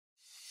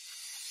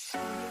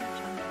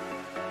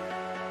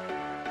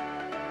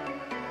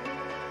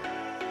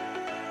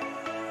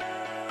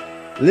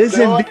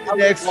Listen, be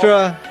an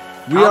extra.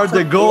 We are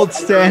the gold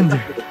standard.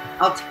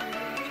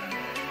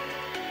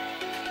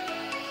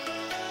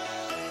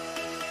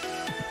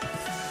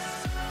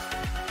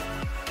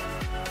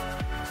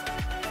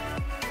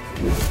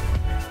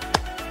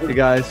 Hey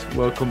guys,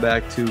 welcome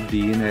back to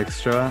Being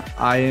Extra.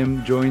 I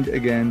am joined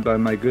again by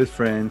my good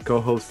friend,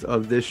 co-host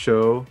of this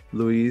show,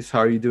 Luis. How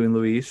are you doing,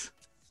 Luis?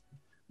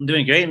 I'm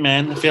doing great,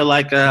 man. I feel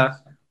like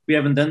we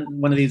haven't done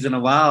one of these in a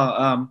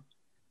while.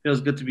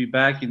 Feels good to be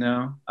back.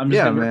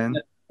 Man.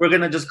 We're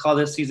gonna just call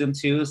this season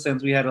 2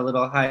 since we had a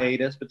little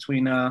hiatus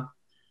between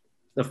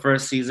the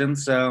first season.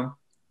 So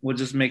we'll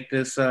just make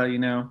this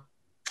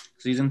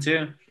season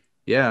 2.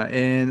 Yeah,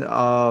 and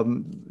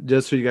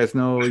just so you guys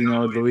know,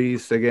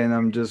 Luis, again,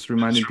 I'm just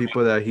reminding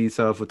people that he's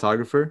a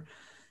photographer,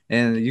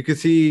 and you can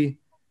see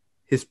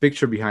his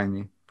picture behind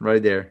me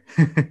right there.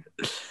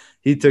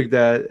 He took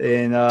that,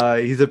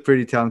 and he's a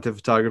pretty talented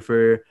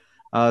photographer.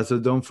 So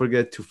don't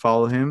forget to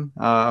follow him.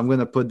 I'm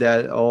gonna put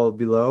that all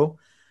below.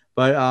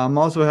 But I'm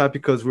also happy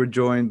because we're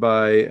joined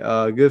by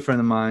a good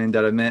friend of mine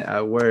that I met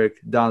at work,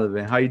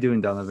 Donovan. How you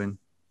doing, Donovan?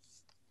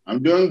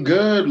 I'm doing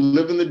good,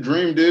 living the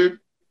dream, dude.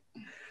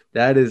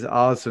 That is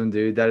awesome,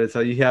 dude. That is how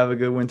you have a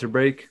good winter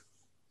break.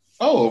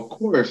 Oh, of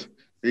course.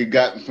 We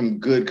got some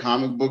good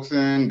comic books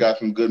in, got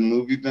some good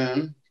movies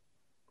in.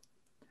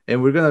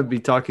 And we're gonna be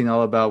talking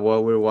all about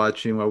what we're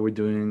watching, what we're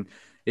doing,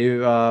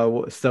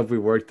 stuff we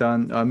worked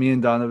on. Me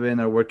and Donovan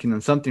are working on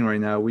something right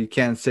now. We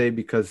can't say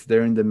because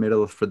they're in the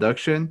middle of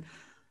production,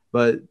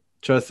 but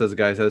trust us,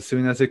 guys. As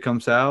soon as it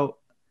comes out,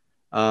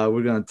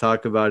 we're gonna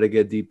talk about it,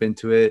 get deep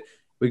into it.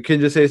 We can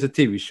just say it's a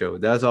TV show.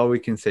 That's all we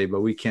can say, but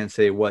we can't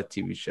say what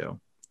TV show.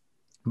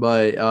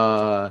 But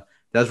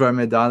that's where I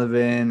met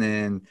Donovan,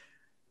 and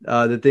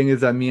the thing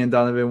is that me and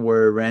Donovan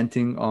were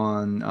ranting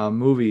on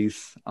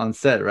movies on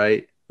set,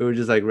 right? We were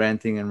just like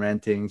ranting and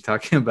ranting,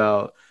 talking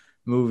about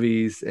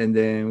movies, and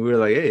then we were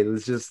like, "Hey,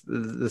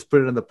 let's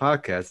put it on the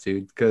podcast,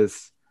 dude,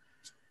 because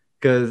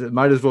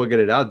might as well get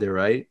it out there,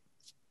 right?"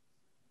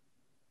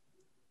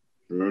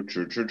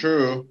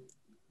 True.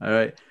 All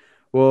right.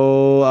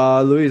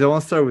 Well, Luis, I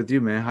want to start with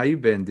you, man. How you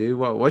been, dude?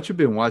 What you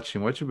been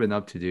watching? What you been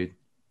up to, dude?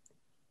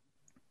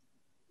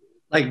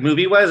 Like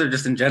movie wise or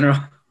just in general?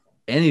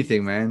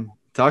 Anything, man.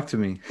 Talk to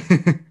me.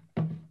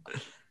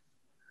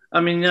 I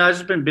mean, I've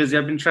just been busy.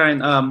 I've been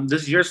trying.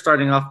 This year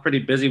starting off pretty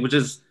busy, which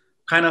is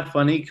kind of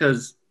funny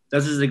because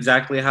this is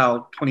exactly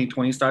how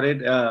 2020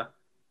 started. I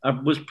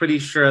was pretty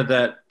sure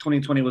that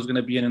 2020 was going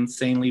to be an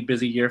insanely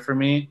busy year for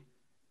me.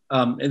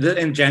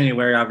 In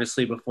January,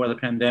 obviously, before the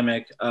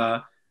pandemic.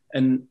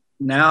 And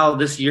now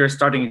this year is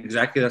starting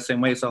exactly the same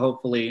way. So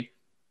hopefully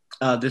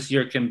this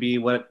year can be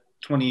what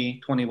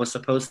 2020 was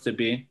supposed to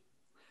be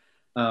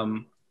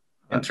in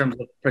terms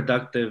of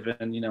productive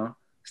and,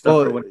 stuff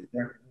Well, for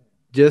whatever.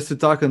 just to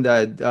talk on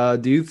that,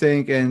 do you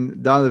think,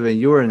 and Donovan,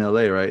 you were in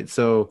LA, right?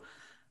 So,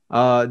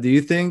 do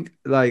you think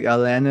like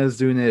Atlanta's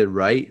doing it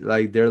right?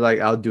 Like they're like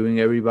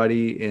outdoing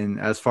everybody in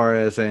as far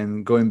as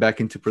and going back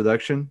into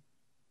production?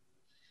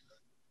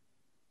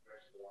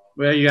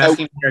 Where are you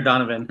asking here,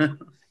 Donovan?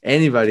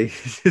 Anybody,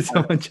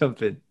 someone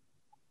jump in.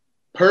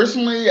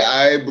 Personally,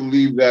 I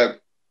believe that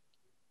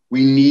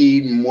we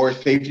need more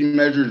safety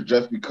measures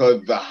just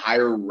because the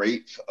higher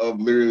rates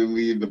of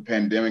literally the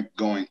pandemic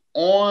going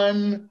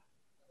on.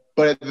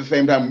 But at the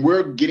same time,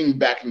 we're getting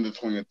back in the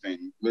swing of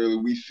things. Literally,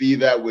 we see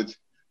that with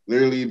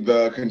literally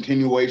the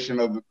continuation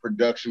of the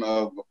production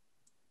of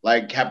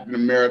like Captain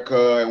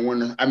America and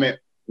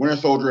Winter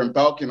Soldier and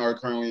Falcon are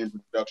currently in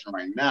production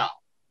right now.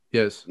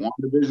 Yes.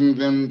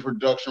 WandaVision's in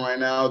production right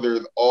now.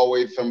 There's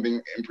always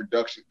something in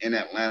production in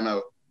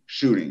Atlanta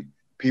shooting.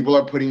 People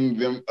are putting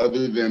them,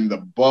 other than the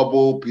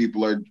bubble,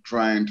 people are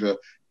trying to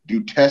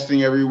do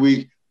testing every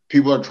week.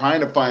 People are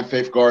trying to find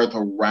safeguards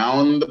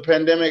around the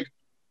pandemic.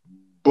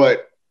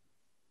 But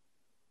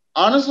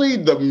honestly,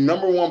 the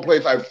number one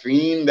place I've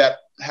seen that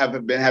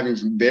have been having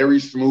some very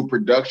smooth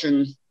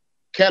productions,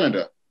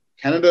 Canada.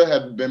 Canada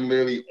have been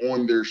literally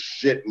on their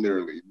shit,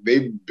 literally.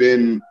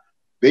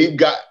 They've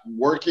got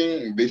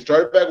working, they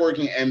started back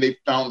working, and they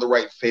found the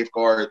right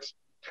safeguards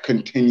to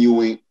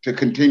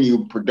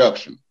continue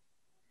production.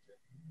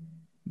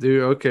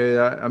 Dude, okay.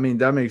 I mean,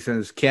 that makes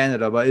sense.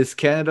 Canada, but is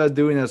Canada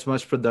doing as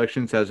much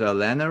productions as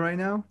Atlanta right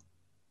now?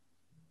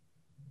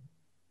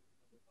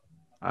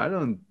 I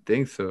don't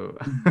think so.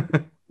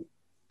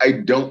 I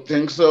don't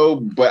think so,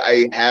 but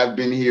I have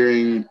been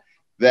hearing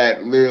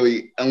that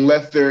literally,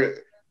 unless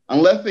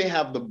they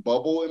have the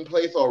bubble in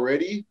place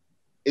already,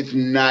 it's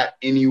not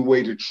any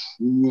way to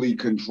truly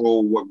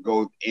control what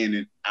goes in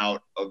and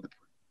out of the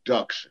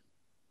production.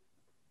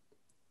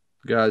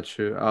 Got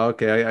you.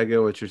 Okay, I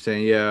get what you're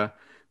saying. Yeah.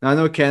 Now, I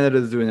know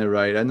Canada's doing it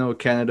right. I know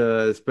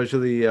Canada,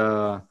 especially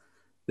the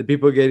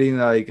people getting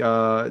like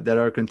that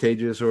are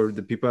contagious or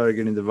the people that are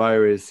getting the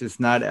virus, it's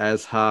not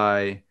as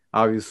high,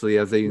 obviously,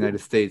 as the United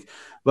States.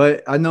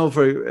 But I know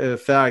for a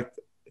fact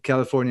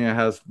California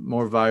has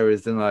more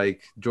virus than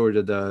like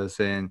Georgia does,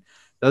 and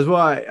that's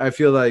why I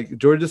feel like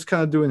Georgia's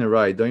kind of doing it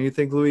right. Don't you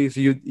think, Luis?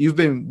 You've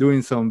been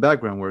doing some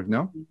background work,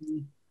 no?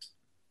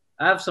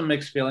 I have some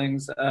mixed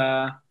feelings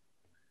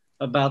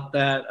about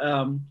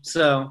that.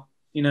 So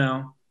you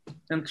know,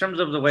 in terms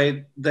of the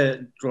way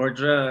that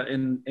Georgia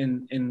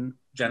in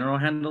general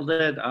handled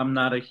it, I'm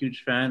not a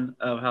huge fan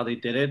of how they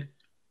did it.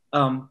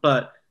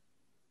 But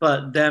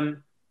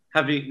them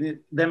having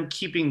them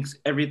keeping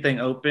everything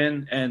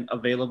open and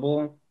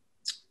available,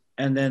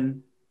 and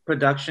then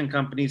production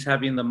companies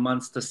having the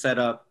months to set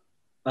up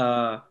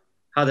uh,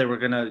 how they were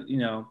gonna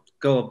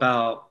go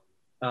about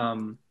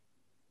um,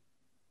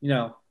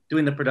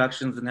 doing the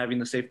productions and having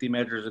the safety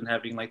measures and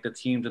having like the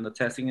teams and the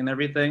testing and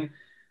everything.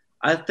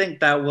 I think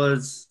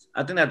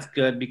that's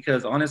good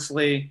because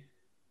honestly,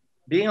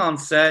 being on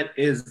set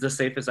is the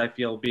safest I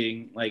feel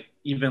being like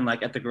even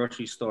like at the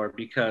grocery store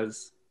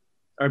because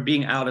or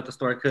being out at the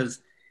store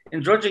because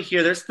in Georgia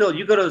here there's still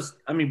you go to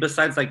I mean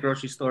besides like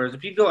grocery stores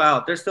if you go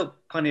out there's still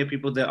plenty of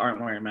people that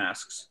aren't wearing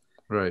masks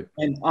Right.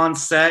 and on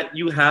set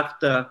you have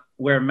to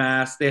wear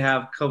masks. They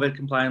have COVID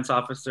compliance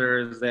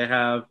officers. They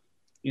have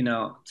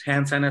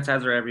hand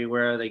sanitizer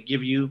everywhere. They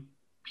give you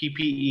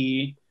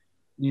PPE.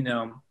 You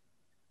know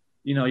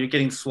you're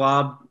getting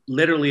swabbed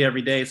literally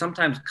every day.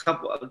 Sometimes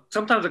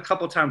a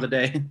couple times a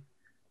day.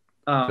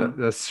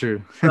 That's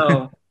true.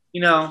 So,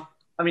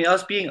 I mean,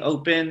 us being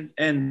open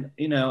and,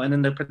 and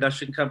then the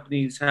production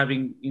companies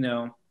having,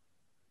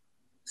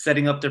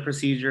 setting up their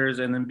procedures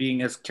and then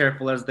being as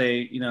careful as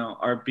they,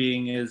 are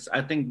being is,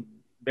 I think,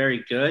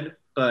 very good.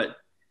 But,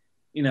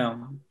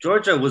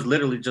 Georgia was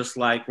literally just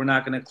like, we're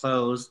not going to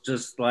close,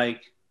 just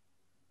like,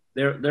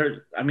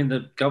 I mean,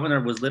 the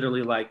governor was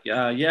literally like,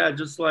 yeah,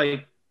 just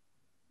like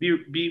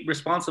be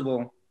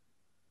responsible.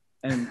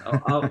 And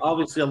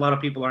obviously, a lot of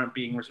people aren't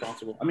being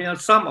responsible. I mean,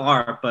 some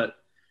are, but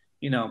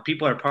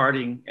people are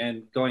partying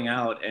and going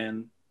out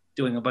and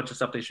doing a bunch of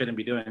stuff they shouldn't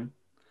be doing.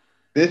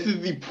 This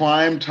is the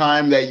prime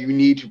time that you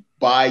need to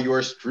buy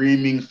your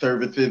streaming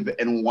services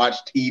and watch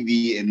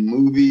TV and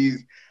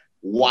movies.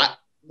 Why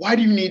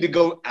do you need to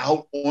go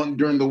out on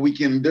during the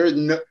weekend? There's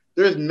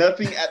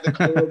nothing at the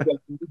club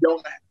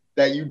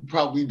that you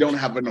probably don't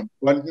have an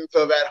abundance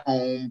of at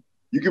home.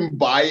 You can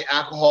buy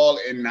alcohol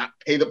and not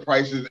pay the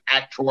prices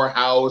at your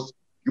house.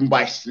 You can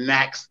buy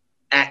snacks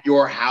at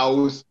your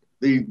house.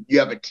 You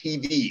have a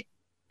TV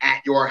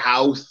at your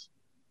house.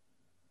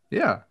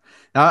 Yeah.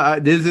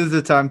 This is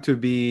the time to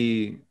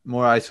be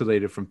more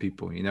isolated from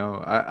people.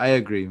 I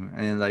agree.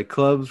 And like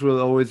clubs will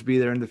always be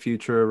there in the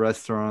future,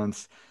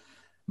 restaurants,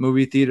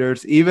 movie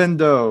theaters, even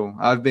though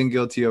I've been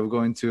guilty of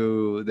going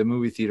to the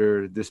movie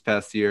theater this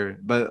past year,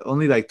 but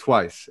only like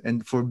twice.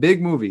 And for big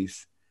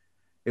movies,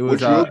 it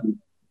was Which movie?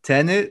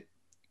 Tenet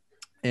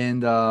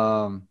and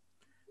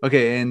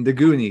okay, and The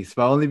Goonies,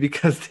 but only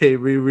because they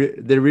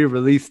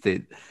re-released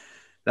it.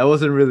 That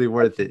wasn't really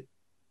worth it.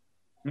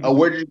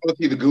 Where did you go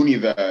see the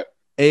Goonies at?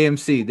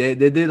 AMC. They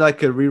did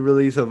like a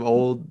re-release of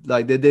old,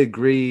 like they did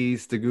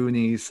Grease, The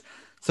Goonies.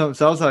 So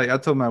I was like, I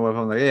told my wife,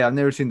 I'm like, hey, I've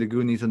never seen The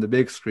Goonies on the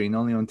big screen,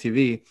 only on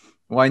TV.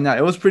 Why not?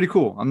 It was pretty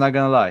cool. I'm not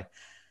gonna lie.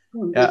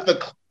 Yeah,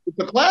 It's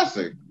a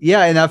classic.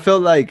 yeah, and I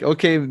felt like,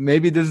 okay,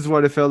 maybe this is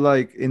what it felt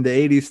like in the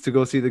 '80s to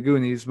go see The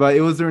Goonies, but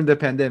it was during the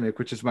pandemic,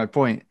 which is my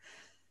point.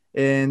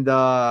 And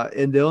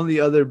the only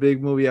other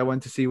big movie I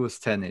went to see was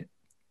Tenet,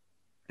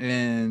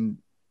 and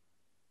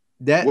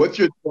that What's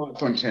your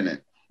thoughts on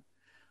Tenet?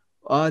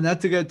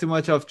 Not to get too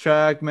much off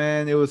track,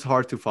 man. It was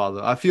hard to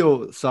follow. I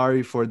feel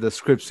sorry for the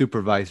script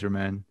supervisor,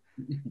 man.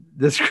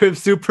 The script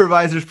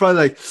supervisor is probably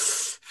like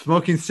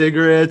smoking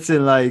cigarettes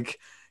and like,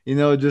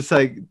 just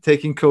like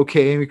taking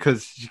cocaine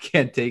because you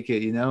can't take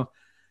it,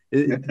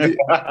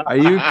 Are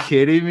you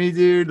kidding me,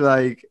 dude?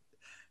 Like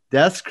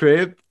that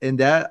script and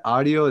that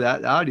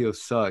audio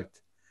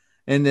sucked.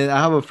 And then I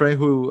have a friend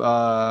who,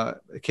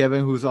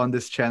 Kevin, who's on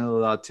this channel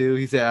a lot too.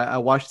 He said I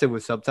watched it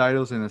with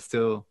subtitles and I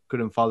still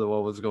couldn't follow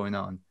what was going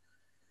on.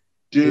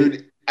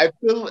 Dude, I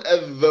feel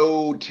as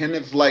though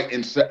Tenet's like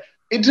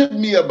it took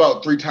me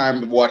about 3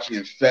 times watching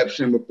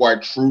Inception before I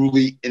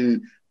truly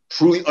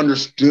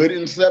understood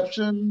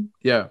Inception.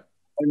 Yeah.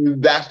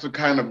 And that's the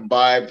kind of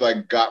vibes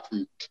I got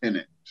from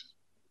Tenet.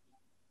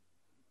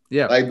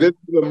 Yeah. Like this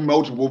is a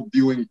multiple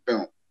viewing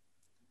film.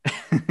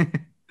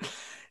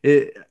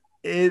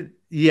 And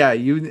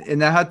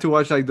I had to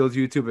watch like those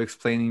YouTube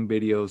explaining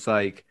videos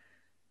like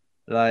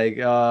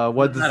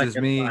what does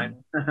this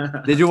mean?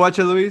 Did you watch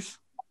it, Luis?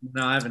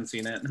 No, I haven't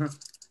seen it.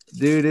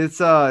 Dude, it's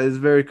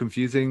very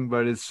confusing,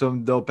 but it's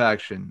some dope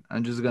action.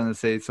 I'm just gonna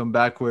say some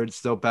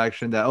backwards dope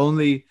action that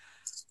only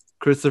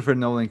Christopher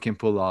Nolan can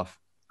pull off.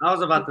 I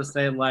was about to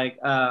say like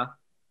I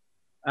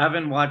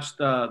haven't watched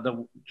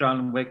the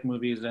John Wick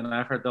movies, and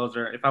I've heard those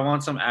are. If I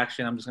want some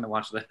action, I'm just gonna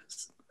watch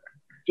this.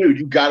 Dude,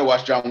 you gotta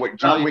watch John Wick.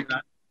 John Wick.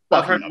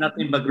 I've heard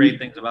nothing but great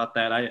things about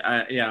that.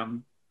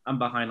 I'm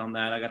behind on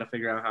that. I gotta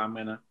figure out how I'm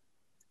gonna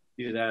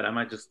do that. I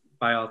might just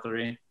buy all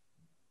 3.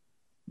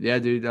 Yeah,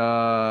 dude.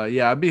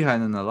 I'm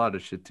behind on a lot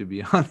of shit to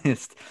be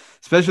honest,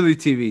 especially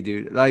TV,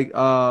 dude. Like,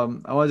 I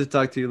wanted to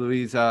talk to you,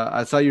 Luis.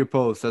 I saw your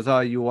post. I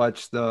saw you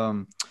watched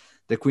the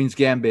Queen's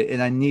Gambit,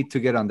 and I need to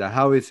get on that.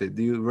 How is it?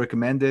 Do you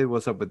recommend it?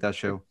 What's up with that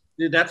show?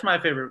 Dude, that's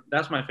my favorite.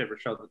 That's my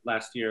favorite show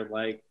last year.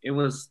 Like, it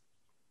was.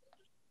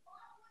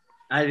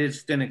 I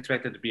just didn't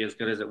expect it to be as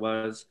good as it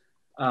was.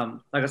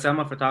 Like I said, I'm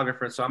a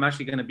photographer, so I'm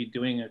actually going to be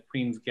doing a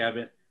Queen's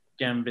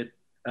Gambit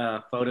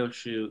photo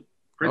shoot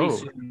pretty Oh,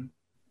 soon.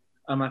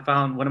 I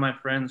found one of my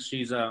friends.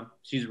 She's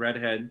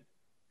redhead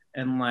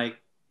and like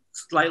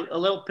a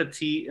little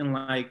petite and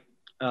like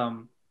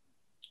um,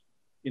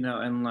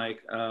 and like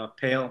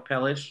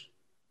palish.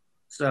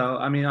 So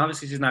I mean,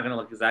 obviously she's not going to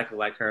look exactly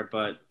like her,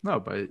 but no,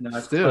 but as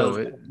close. still,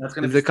 That's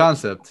going to it's be the still.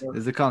 concept.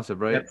 It's the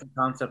concept, right? That's the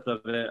concept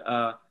of it.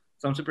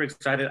 So I'm super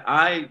excited.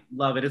 I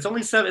love it. It's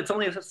only seven. It's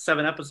only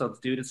 7 episodes,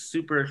 dude. It's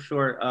super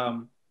short,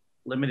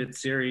 limited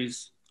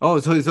series. Oh,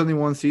 so it's only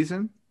one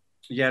season?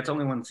 Yeah, it's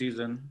only one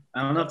season.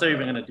 I don't know if they're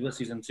even gonna do a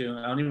season two.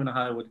 I don't even know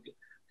how it would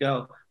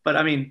go. But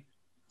I mean,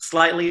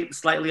 slightly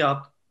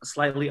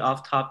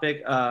off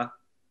topic. I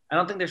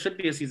don't think there should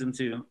be a season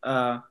two.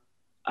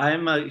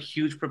 I'm a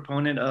huge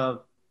proponent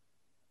of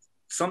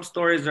some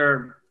stories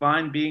are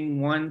fine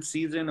being one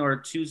season or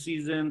 2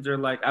 seasons, or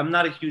like I'm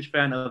not a huge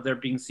fan of there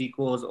being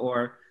sequels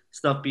or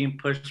stuff being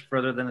pushed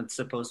further than it's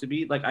supposed to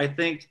be. Like I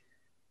think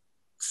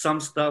some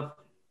stuff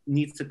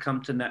needs to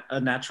come to a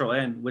natural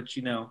end, which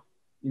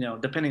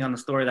depending on the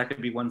story, that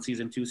could be 1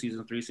 season, 2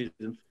 seasons, 3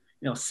 seasons,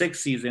 6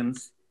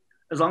 seasons.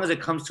 As long as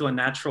it comes to a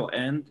natural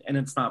end and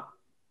it's not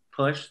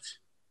pushed,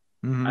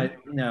 Mm-hmm. I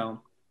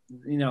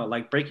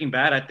like Breaking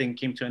Bad, I think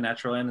came to a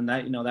natural end, and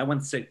that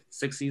went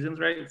six seasons,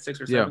 right? Six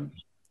or Yeah.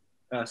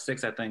 seven,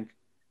 six, I think.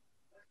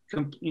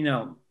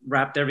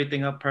 Wrapped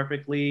everything up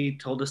perfectly,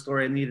 told the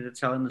story it needed to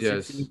tell in the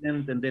six Yes.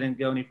 seasons, and didn't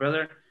go any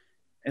further.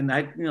 And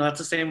that's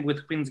the same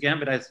with Queen's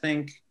Gambit, I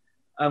think,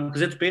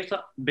 because it's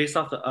based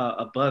off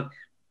a book,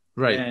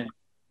 Right. and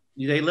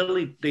they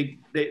literally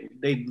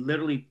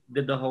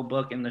did the whole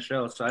book in the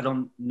show, so I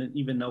don't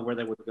even know where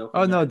they would go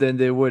Oh from no, there. then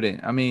they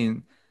wouldn't. I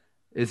mean,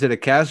 is it a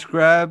cash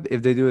grab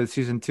if they do a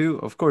season two?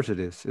 Of course it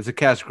is. It's a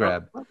cash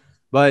grab.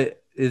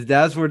 But is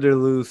that's where they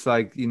lose,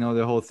 like,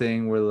 the whole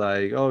thing where,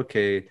 like,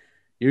 okay,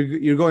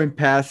 you're going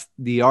past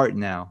the art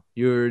now.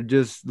 You're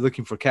just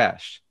looking for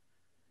cash.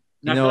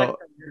 And You I feel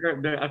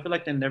like know, I feel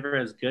like they're never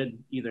as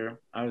good either.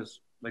 I was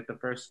like the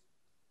first.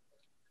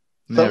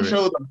 Some never.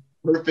 shows are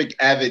perfect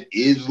as it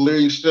is,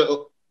 literally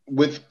still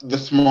with the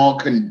small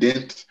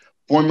condensed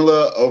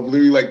formula of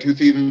literally like 2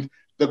 seasons.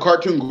 The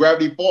cartoon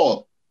Gravity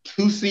Falls,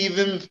 2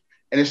 seasons,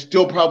 and it's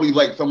still probably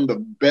like some of the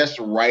best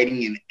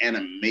writing and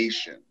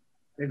animation.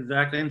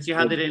 Exactly, and see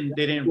how they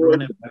didn't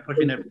ruin it by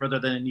pushing it further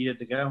than it needed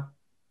to go.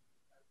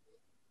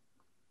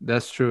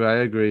 That's true. I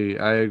agree.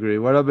 I agree.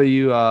 What about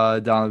you,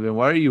 Donovan?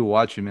 What are you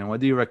watching, man? What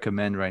do you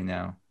recommend right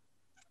now?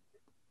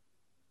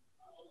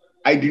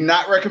 I do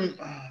not recommend.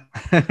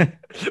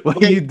 What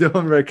Okay, you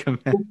don't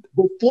recommend?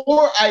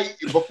 before I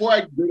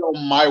get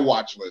on my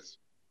watch list,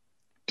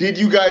 did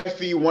you guys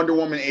see Wonder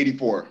Woman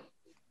 84?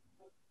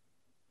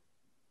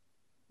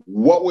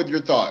 What were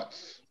your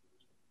thoughts?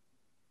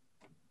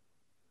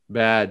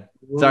 Bad.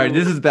 Sorry,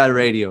 this is bad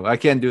radio. I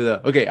can't do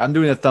that. Okay, I'm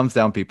doing a thumbs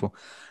down, people.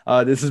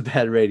 This is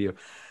bad radio.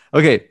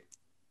 Okay,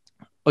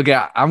 okay,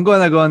 I'm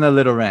gonna go on a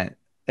little rant.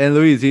 And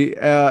Luis,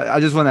 I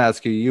just want to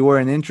ask you: you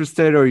weren't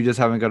interested, or you just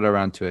haven't got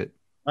around to it?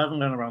 I haven't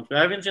gone around to it.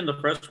 I haven't seen the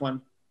first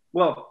one.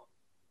 Well,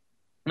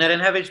 I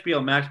didn't have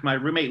HBO Max. My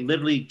roommate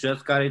literally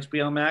just got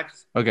HBO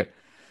Max. Okay,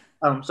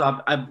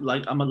 So I'm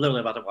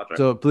literally about to watch it.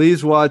 so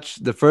please watch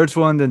the first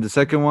one, then the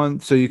second one,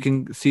 so you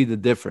can see the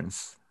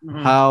difference,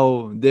 Mm-hmm.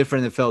 how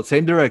different it felt.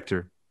 Same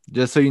director,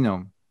 just so you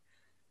know.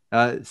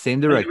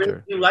 Same But you really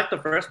director. you like the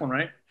first one,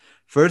 right?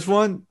 First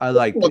one, I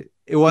liked it.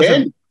 It And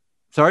wasn't.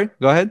 Sorry,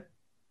 go ahead.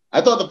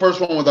 I thought the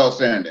first one was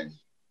outstanding.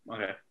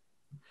 Okay.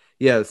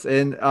 Yes,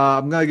 and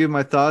I'm gonna give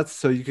my thoughts,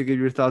 so you could give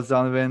your thoughts,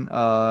 Donovan.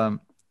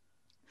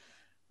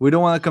 We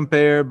don't want to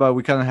compare, but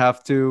we kind of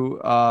have to.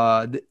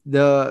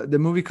 The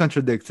movie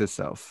contradicts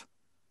itself.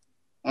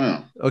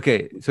 Oh.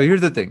 Okay, so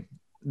here's the thing: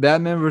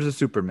 Batman versus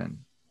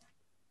Superman.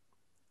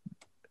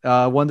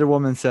 Wonder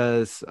Woman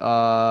says,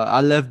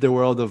 "I left the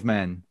world of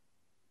man,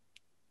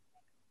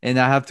 and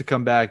I have to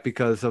come back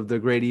because of the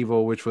great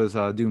evil, which was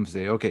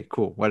Doomsday." Okay,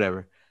 cool,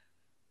 whatever.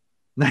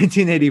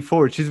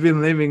 1984. She's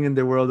been living in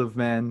the world of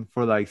man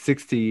for like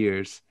 60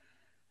 years.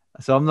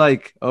 So I'm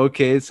like,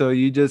 okay, so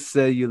you just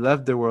said you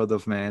left the world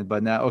of man,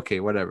 but now, okay,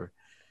 whatever.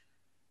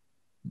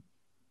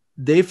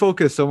 They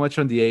focus so much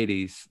on the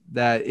 80s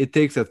that it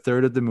takes a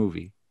third of the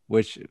movie,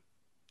 which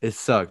it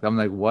sucked. I'm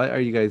like, what are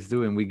you guys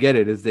doing? We get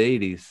it. It's the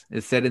 80s.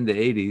 It's set in the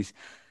 80s,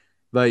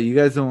 but you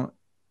guys don't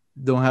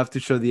have to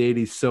show the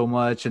 80s so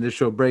much. And they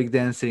show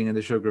breakdancing and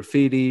they show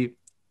graffiti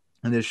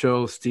and they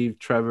show Steve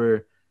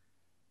Trevor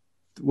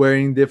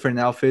wearing different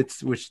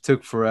outfits, which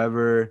took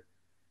forever.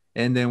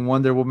 And then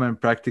Wonder Woman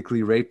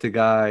practically raped a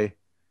guy.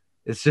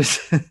 It's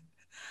just, I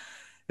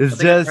it's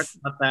think I've heard just,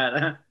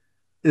 about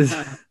it's,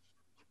 that.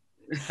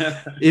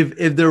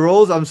 if the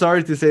roles, I'm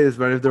sorry to say this,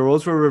 but if the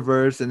roles were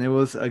reversed and it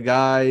was a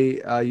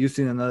guy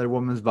using another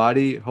woman's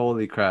body,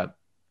 holy crap.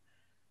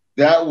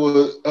 That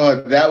was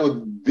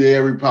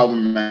very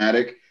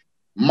problematic.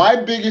 My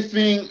biggest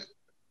thing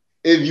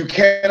is you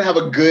can't have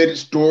a good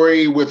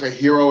story with a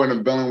hero and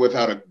a villain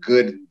without a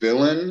good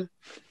villain.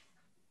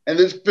 And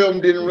this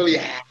film didn't really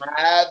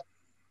have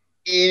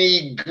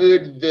any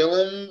good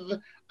villains.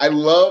 I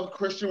love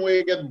Christian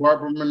Wiig as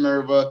Barbara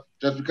Minerva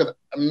just because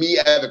me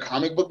as a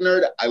comic book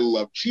nerd, I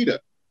love Cheetah.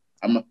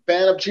 I'm a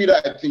fan of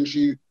Cheetah. I think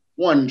she's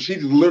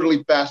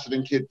literally faster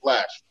than Kid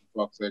Flash.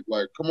 For fuck's sake,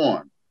 like, come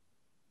on.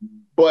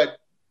 But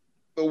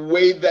the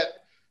way that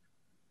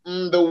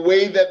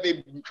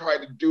they tried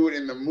to do it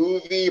in the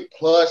movie,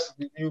 plus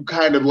you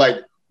kind of like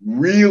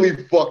really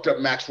fucked up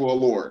Maxwell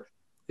Lord.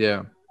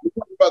 Yeah.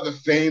 About the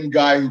same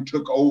guy who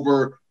took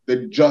over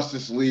the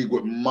Justice League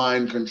with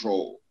mind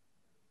control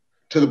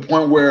to the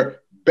point where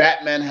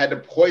Batman had to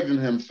poison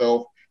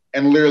himself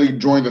and literally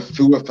join the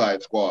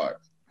Suicide Squad.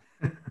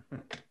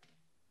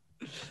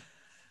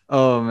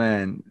 Oh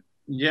man.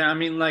 Yeah, I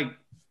mean, like,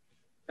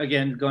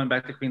 again, going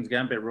back to Queen's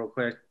Gambit real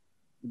quick,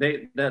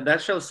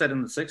 that show's set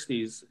in the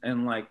 '60s,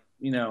 and like,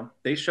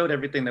 they showed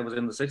everything that was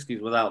in the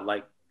 '60s without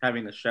like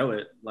having to show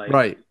it,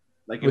 Right.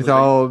 like it was like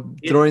Without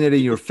throwing it in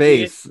you your could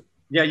see it. face.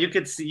 Yeah, you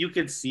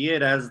could see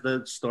it as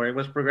the story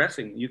was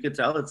progressing. You could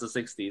tell it's the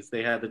 '60s.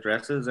 They had the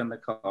dresses and the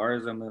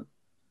cars and the.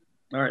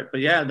 All right, but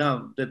yeah,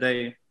 no, did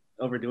they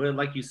overdo it?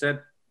 Like you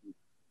said,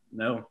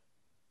 no.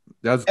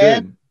 That's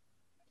And good.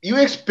 you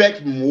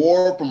expect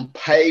more from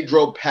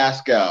Pedro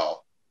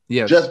Pascal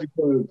Yes. just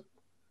because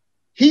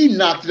he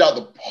knocked it out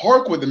the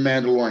park with the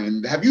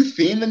Mandalorian. Have you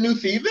seen the new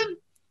season?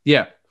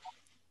 Yeah.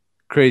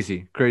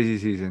 Crazy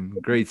season.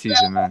 Great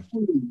season, man.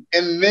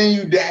 And then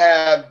you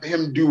have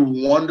him do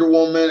Wonder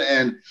Woman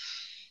and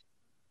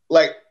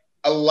like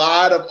a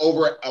lot of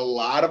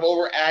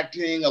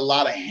overacting, a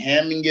lot of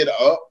hamming it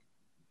up,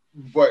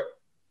 but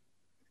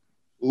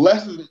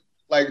less is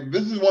like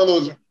this is one of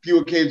those few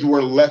occasions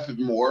where less is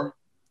more.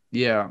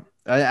 Yeah.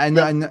 I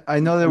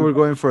know that we're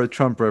going for a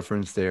Trump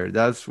reference there.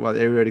 That's what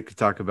everybody could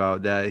talk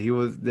about. That it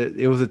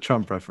was a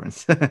Trump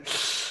reference.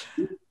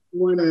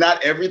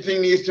 Not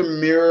everything needs to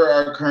mirror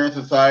our current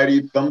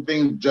society. Some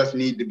things just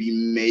need to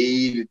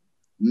be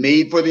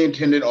made for the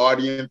intended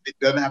audience. It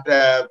doesn't have to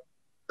have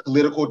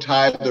political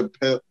ties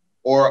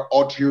or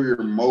ulterior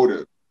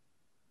motive.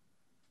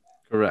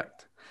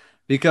 Correct.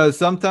 Because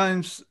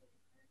sometimes,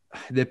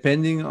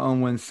 depending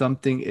on when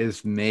something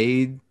is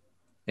made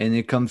and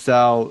it comes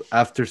out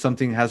after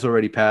something has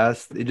already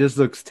passed, it just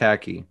looks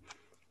tacky.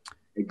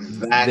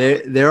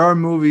 Exactly. There are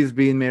movies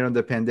being made on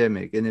the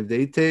pandemic, and if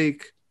they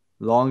take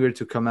longer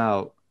to come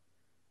out,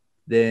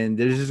 then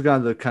they're just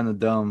gonna look kind of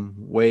dumb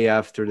way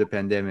after the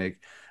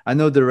pandemic. I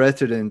know the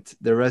resident.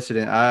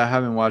 I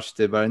haven't watched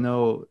it, but I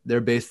know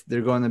they're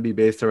going to be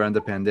based around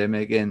the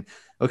pandemic, and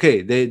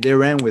okay, they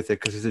ran with it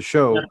because it's a Yeah,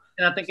 show.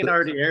 and I think it So,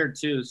 already aired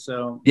too.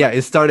 So yeah, like,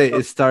 it started.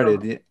 It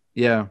started.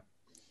 Yeah,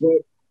 But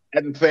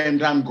at the same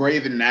time,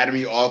 Grey's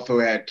Anatomy also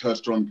had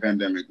touched on the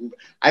pandemic.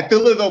 I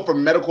feel as though for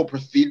medical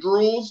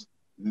procedurals,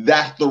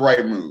 that's the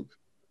right move.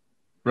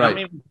 I right.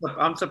 mean,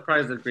 I'm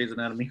surprised that Grey's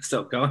Anatomy is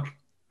still going.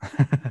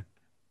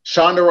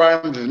 Shonda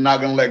Rhimes is not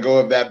going to let go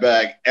of that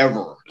bag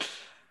ever.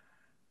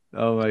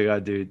 Oh my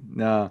god, dude.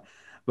 No.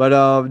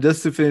 But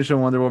just to finish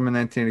on Wonder Woman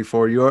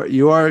 1984,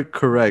 you are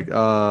correct,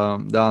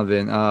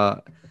 Donovan.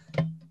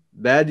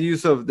 Bad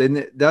use of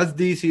that's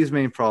DC's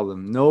main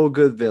problem. No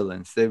good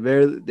villains. They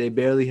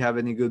barely have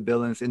any good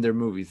villains in their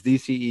movies.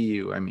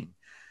 DCEU, I mean.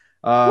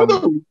 For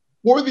Um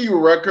the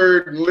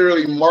record,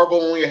 literally,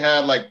 Marvel only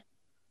had like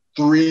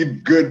 3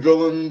 good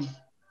villains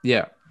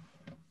yeah.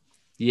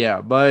 Yeah,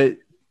 but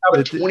out the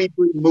of th-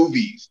 23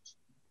 movies.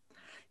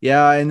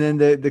 yeah, and then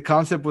the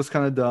concept was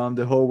kind of dumb,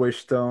 the whole wish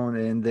stone,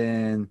 and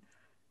then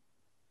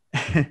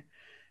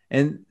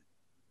and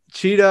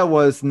Cheetah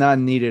was not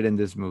needed in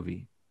this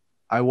movie.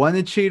 I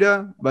wanted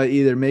Cheetah, but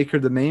either make her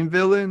the main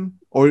villain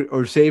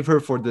or save her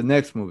for the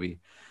next movie,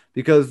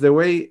 because the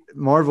way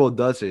Marvel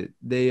does it,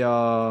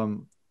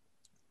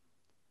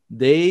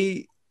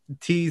 they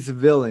tease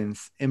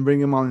villains and bring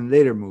them on in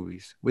later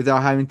movies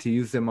without having to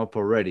use them up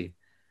already.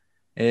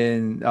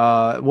 And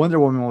Wonder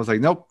Woman was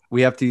like, nope,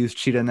 we have to use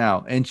Cheetah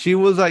now, and she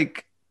was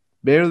like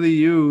barely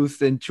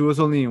used, and she was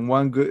only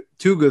in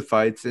two good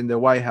fights in the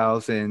White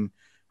House and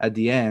at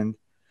the end,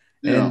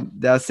 Yeah. and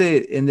that's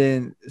it. And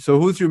then, so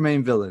who's your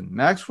main villain,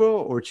 Maxwell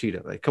or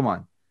Cheetah? Like, come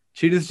on,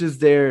 Cheetah's just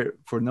there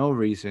for no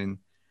reason.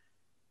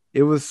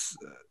 It was,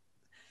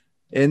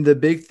 and the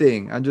big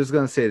thing, I'm just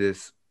gonna say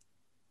this: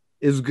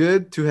 it's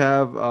good to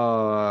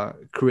have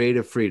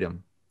creative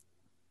freedom.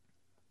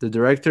 The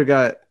director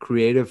got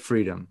creative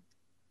freedom.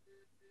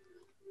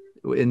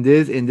 In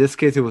this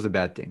case, it was a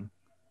bad thing.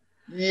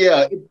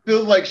 Yeah, it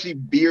feels like she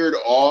veered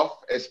off,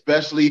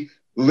 especially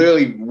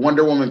literally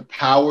Wonder Woman's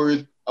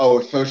powers.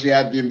 Oh, so she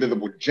has the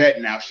invisible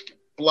jet. Now she can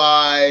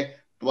fly,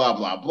 blah,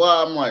 blah,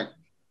 blah. I'm like,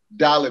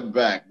 dial it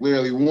back.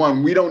 Literally,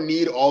 we don't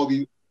need all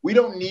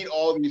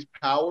these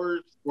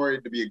powers for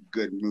it to be a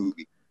good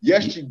movie.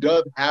 Yes, she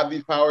does have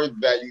these powers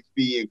that you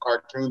see in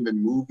cartoons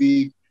and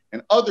movies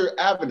and other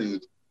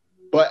avenues,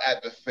 but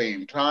at the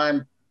same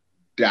time,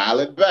 dial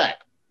it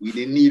back. We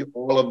didn't need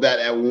all of that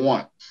at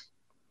once.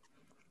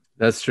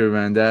 That's true,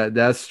 man.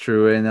 That's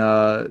true. And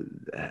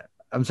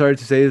I'm sorry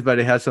to say this, but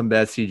it has some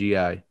bad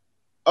CGI.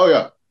 Oh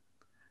yeah.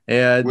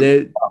 Yeah,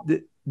 With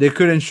they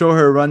couldn't show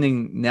her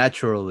running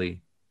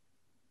naturally.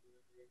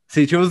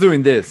 See, she was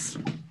doing this.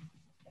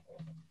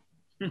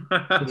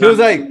 She was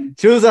Yeah. like,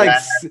 she was like,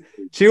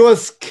 she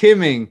was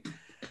skimming.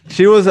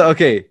 She was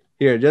okay.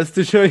 Here, just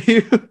to show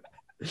you.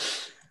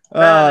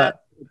 Uh,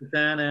 You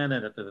know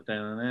when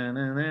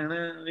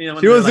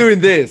she they're was like, doing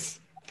this,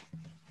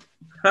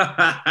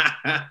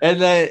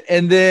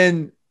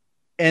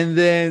 and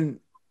then,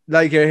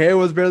 like her hair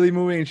was barely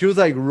moving. She was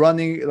like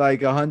running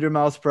like 100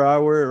 miles per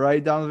hour,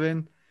 right,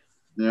 Donovan?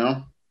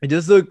 Yeah. It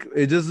just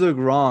looked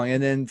wrong.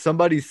 And then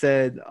somebody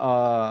said,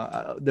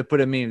 they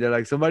put a meme. They're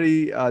like,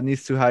 somebody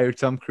needs to hire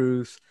Tom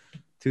Cruise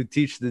to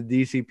teach the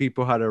DC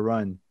people how to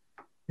run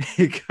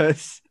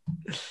because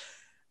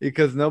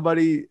because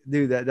nobody,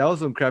 dude, that was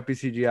some crappy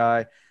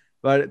CGI.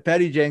 But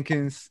Patty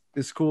Jenkins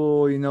is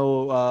cool.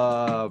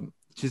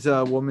 She's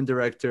a woman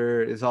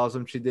director. It's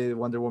awesome. She did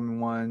Wonder Woman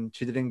 1.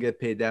 She didn't get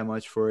paid that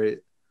much for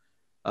it.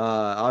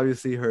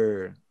 Obviously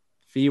her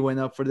fee went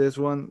up for this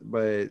one,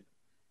 but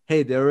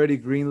hey, they already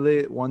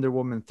greenlit Wonder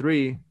Woman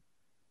 3,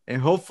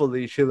 and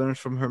hopefully she learns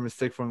from her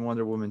mistake from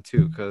Wonder Woman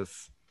 2,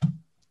 because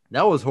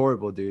that was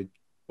horrible, dude.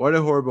 What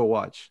a horrible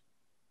watch.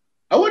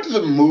 I went to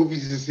the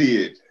movies to see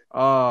it.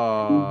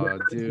 Oh,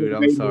 dude,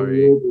 I'm Made it a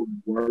sorry. little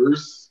bit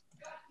worse.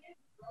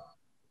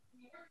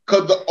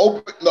 Because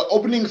the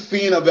opening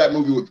scene of that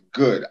movie was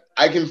good.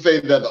 I can say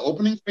that the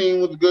opening scene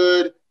was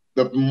good,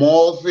 the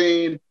mall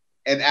scene,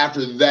 and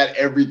after that,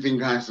 everything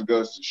kind of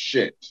goes to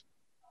shit.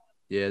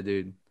 Yeah,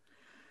 dude.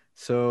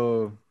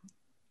 So,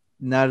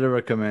 not a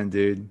recommend,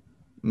 dude.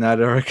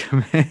 Not a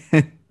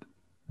recommend.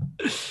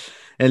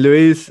 And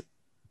Luis,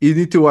 you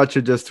need to watch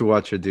it just to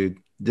watch it, dude.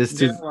 Just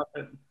yeah,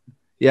 to,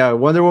 yeah,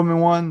 Wonder Woman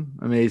 1,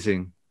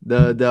 amazing.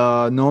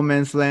 The No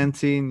Man's Land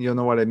scene, you'll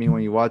know what I mean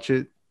when you watch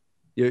it.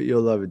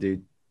 You'll love it,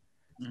 dude.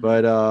 mhm.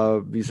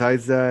 But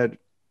besides that,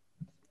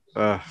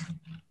 uh,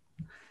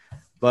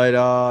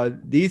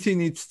 DC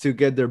needs to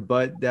get their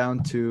butt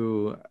down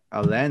to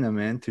Atlanta,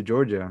 man, to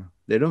Georgia.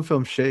 They don't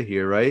film shit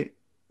here, right?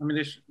 I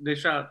mean, they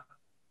shot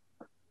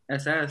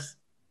SS.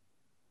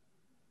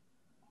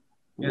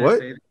 Yeah, What?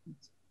 say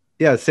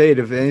Yeah, say it.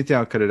 If anything,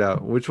 I'll cut it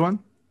out. Which one?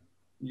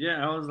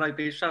 yeah. I was like,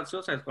 they shot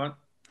Suicide Squad.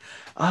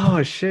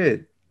 Oh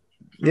shit.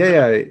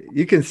 Yeah, yeah,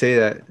 you can say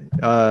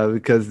that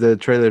because the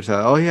trailers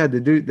are. Oh yeah, they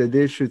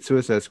did shoot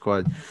Suicide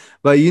Squad,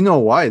 but you know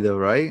why though,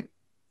 right?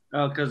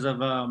 Oh, because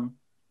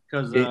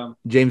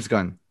James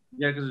Gunn.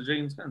 yeah, because of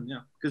James Gunn.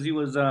 Yeah, because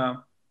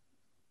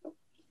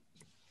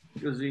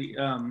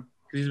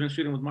he's been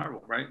shooting with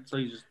Marvel, right? So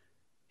he's just.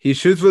 He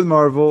shoots with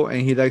Marvel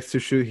and he likes to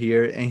shoot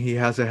here, and he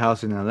has a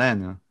house in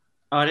Atlanta.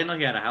 Oh, I didn't know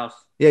he had a house.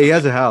 Yeah, he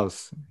has Okay, a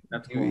house.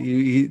 that's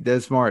He, cool.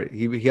 that's smart.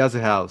 He has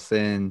a house,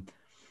 and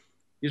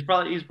He's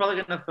probably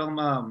gonna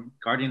film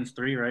Guardians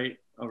 3 right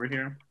over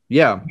here.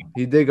 yeah,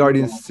 he did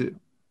Guardians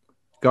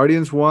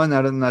 1.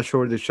 I'm not sure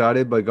where they shot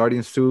it, but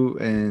Guardians 2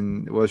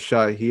 and was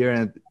shot here,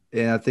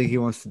 and I think he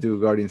wants to do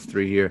Guardians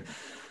 3 here.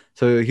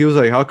 So he was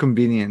like, "How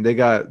convenient! They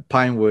got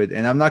Pinewood,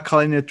 and I'm not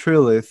calling it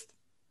Trilith.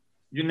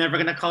 You're never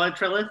gonna call it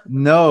Trilith?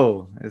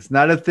 No, it's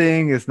not a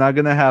thing. It's not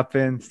gonna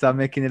happen. Stop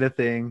making it a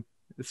thing.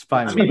 It's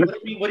I mean, Pinewood.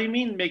 what do you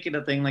mean make it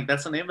a thing? Like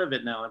that's the name of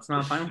it now. It's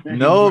not fine anymore.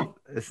 Nope,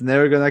 it's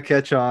never gonna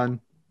catch on.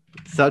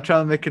 Stop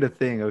trying to make it a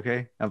thing,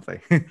 okay? I'm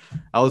like,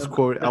 I was The,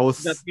 quote. I the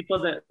was. people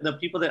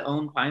that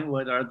own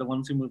Pinewood are the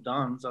ones who moved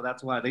on, so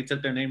that's why they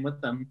took their name with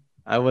them.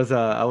 I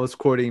was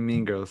quoting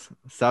Mean Girls.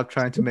 Stop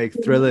trying to make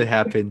Thriller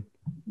happen.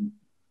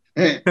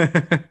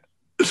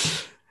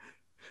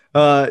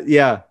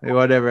 Yeah,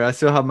 whatever. I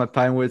still have my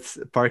Pinewoods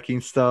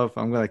parking stuff.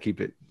 I'm gonna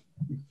keep it.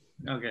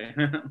 Okay.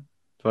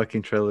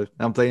 Fucking trailer.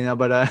 I'm playing now,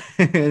 but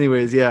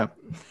anyways, yeah.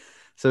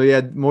 So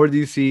yeah, more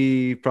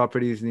DC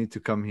properties need to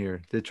come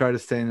here. They try to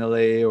stay in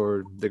LA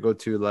or they go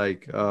to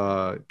like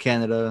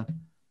Canada,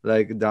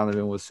 like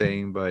Donovan was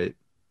saying, but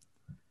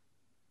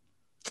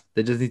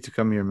they just need to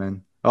come here,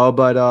 man. Oh,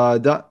 but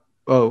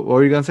what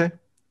were you gonna say?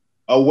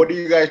 What do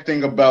you guys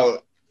think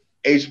about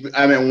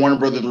Warner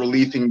Brothers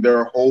releasing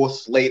their whole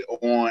slate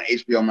on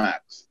HBO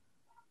Max?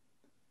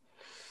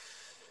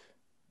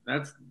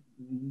 That's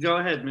Go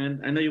ahead,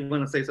 man. I know you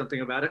want to say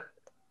something about it.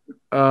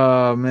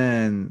 Oh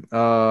man.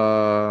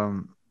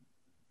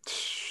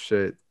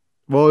 Shit.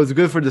 Well, it's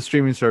good for the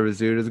streaming service,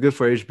 dude. It's good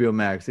for HBO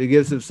Max. It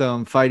gives it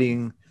some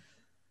fighting.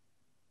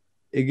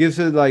 It gives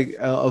it like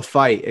a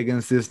fight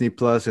against Disney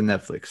Plus and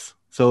Netflix.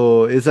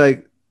 So it's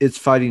like it's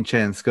fighting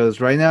chance because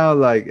right now,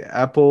 like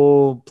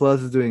Apple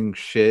Plus is doing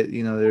shit.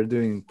 They're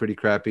doing pretty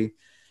crappy.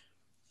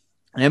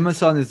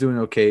 Amazon is doing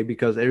okay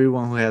because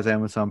everyone who has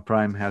Amazon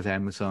Prime has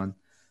Amazon,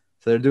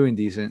 so they're doing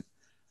decent.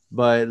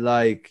 But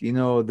like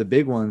the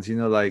big ones,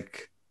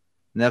 like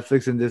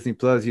Netflix and Disney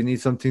Plus, you need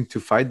something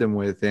to fight them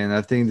with, and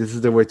I think this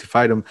is the way to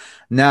fight them.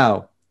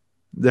 Now,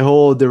 the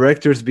whole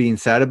directors being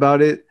sad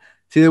about it.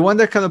 See, the one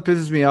that kind of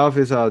pisses me off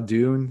is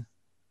Dune,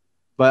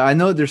 but I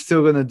know they're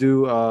still gonna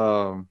do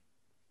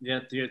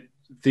Yeah, Yeah.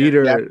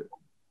 theater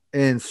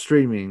and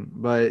streaming,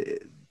 but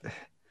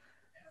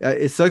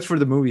it sucks for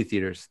the movie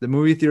theaters. The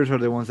movie theaters are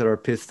the ones that are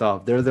pissed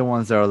off. They're the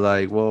ones that are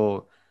like,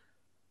 well,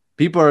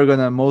 people are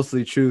gonna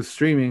mostly choose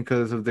streaming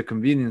because of the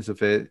convenience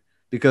of it.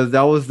 because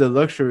that was the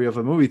luxury of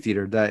a movie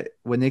theater. That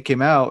when it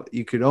came out,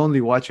 you could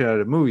only watch it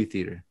at a movie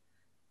theater,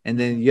 and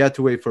then you had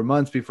to wait for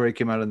months before it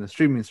came out on the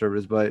streaming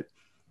service. But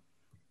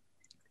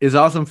it's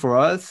awesome for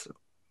us.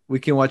 We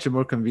can watch it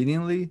more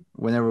conveniently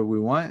whenever we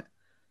want.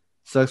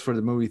 Sucks for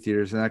the movie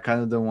theaters, and I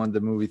kind of don't want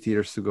the movie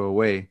theaters to go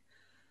away.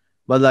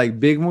 But like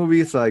big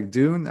movies like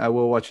Dune, I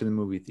will watch in the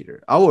movie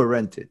theater. I will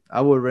rent it.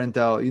 I will rent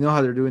out. You know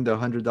how they're doing the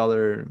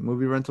 $100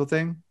 movie rental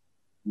thing?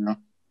 Yeah.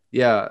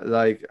 Yeah,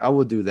 like I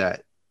will do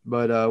that.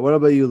 But what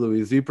about you,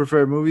 Luis? Do you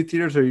prefer movie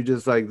theaters or you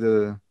just like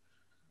the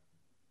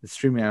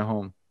streaming at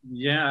home?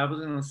 Yeah, I was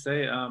gonna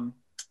say, I'm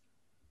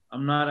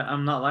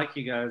not like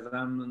you guys.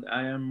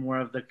 I am more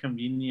of the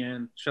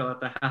convenient chill at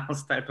the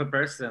house type of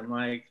person.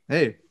 Like,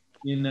 Hey,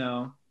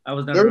 I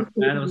was never There's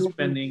a fan of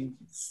spending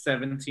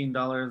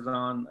 $17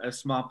 on a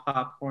small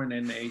popcorn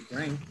and a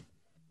drink.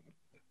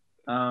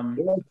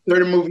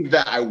 certain movies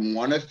that I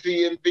want to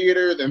see in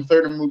theaters and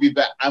certain movies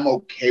that I'm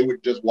okay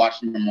with just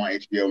watching them on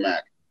HBO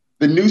Max.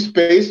 The new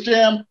Space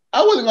Jam,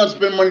 I wasn't going to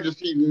spend money to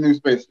see the new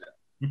Space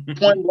Jam.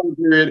 Point blank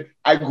period.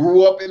 I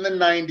grew up in the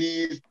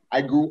 90s.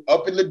 I grew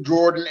up in the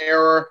Jordan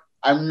era.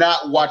 I'm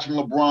not watching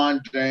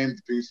LeBron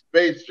James do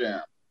Space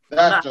Jam.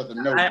 That's just a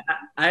no.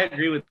 I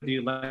agree with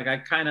you. Like, I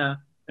kind of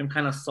am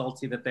kind of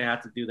salty that they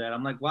had to do that.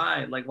 I'm like,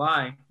 why? Like,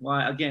 why?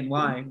 Again,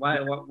 why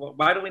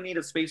do we need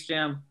a Space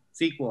Jam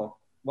sequel?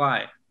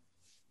 Why?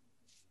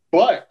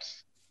 But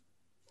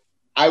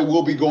I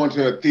will be going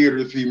to a theater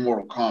to see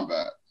Mortal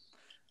Kombat.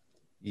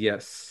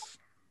 yes.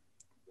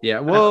 Yeah,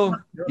 I well,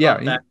 don't feel yeah.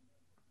 about that.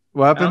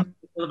 What I don't happened?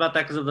 feel about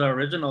that because of the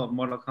original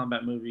Mortal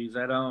Kombat movies.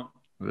 I don't.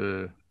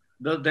 Uh,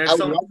 There's I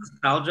so much love,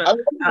 nostalgia. I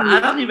I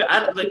don't love even.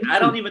 I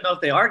don't even know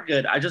if they are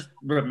good. I just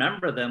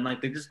remember them.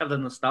 Like, they just have the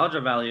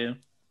nostalgia value.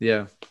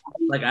 yeah.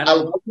 Like, I I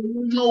don't. love the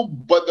original,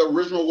 but the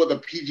original was a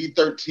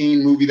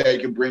PG-13 movie that you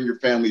could bring your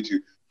family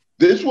to.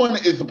 This one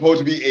is supposed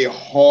to be a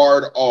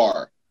hard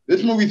R.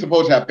 This movie is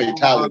supposed to have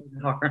fatality.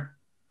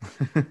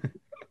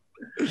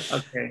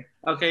 Okay.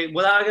 Okay.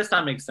 Well, I guess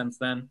that makes sense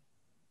then.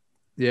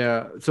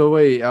 Yeah. So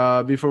wait,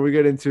 before we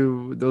get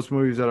into those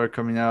movies that are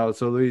coming out,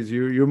 so Luis,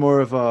 you're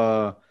more of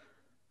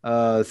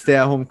a stay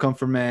at home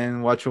comfort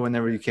man, watch it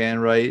whenever you can,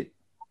 right?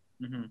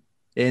 Hmm.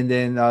 And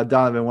then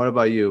Donovan, what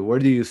about you? Where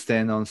do you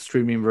stand on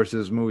streaming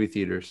versus movie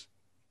theaters?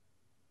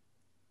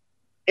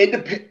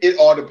 It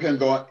all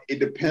depends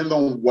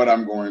on what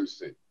I'm going to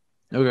see.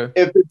 Okay.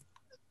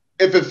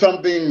 If it's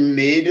something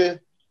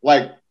mid,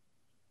 like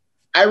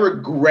I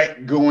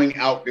regret going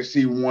out to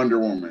see Wonder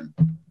Woman.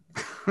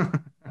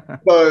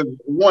 Because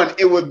one,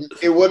 it wasn't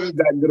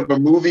that good of a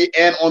movie,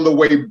 and on the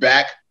way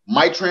back,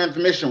 my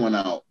transmission went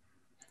out.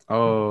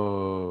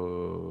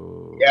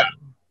 Oh. Yeah.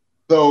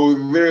 So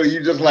literally,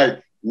 you just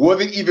like,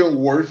 was it even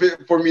worth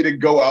it for me to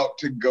go out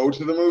to go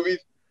to the movies?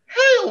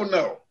 Hell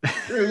no.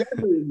 Really, I had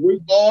to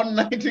wait all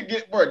night to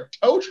get for a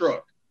tow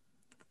truck.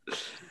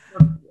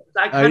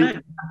 I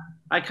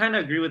kind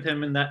of agree with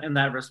him in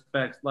that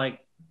respect. Like,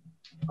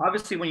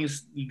 obviously, when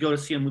you go to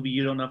see a movie,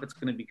 you don't know if it's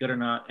going to be good or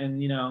not.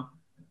 And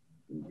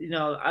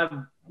I've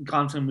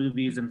gone to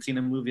movies and seen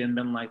a movie and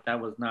been like, that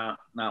was not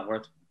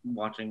worth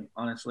watching,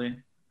 honestly,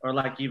 or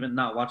like even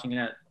not watching it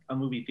at a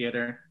movie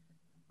theater.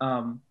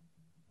 But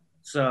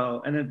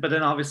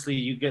then obviously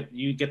you get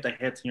the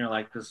hits and you're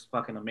like, this is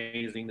fucking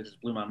amazing. This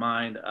just blew my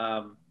mind.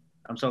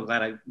 I'm so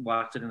glad I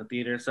watched it in the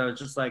theater. So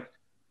it's just like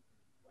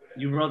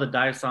you roll the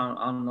dice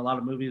on a lot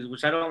of movies,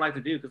 which I don't like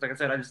to do because, like I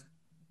said, I just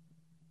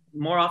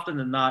more often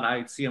than not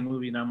I see a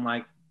movie and I'm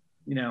like,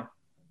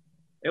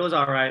 it was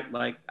all right.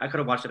 Like, I could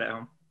have watched it at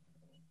home.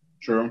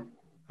 True.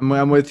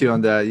 I'm with you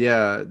on that.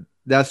 Yeah,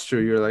 that's true.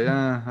 You're like,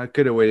 I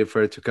could have waited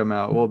for it to come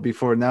out. Well,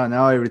 before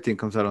now everything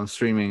comes out on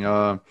streaming.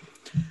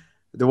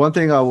 The one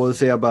thing I will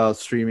say about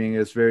streaming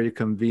is very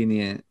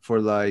convenient for,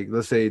 like,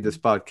 let's say this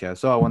podcast.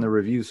 So I want to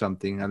review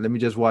something and let me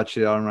just watch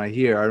it on right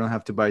here. I don't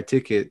have to buy a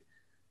ticket,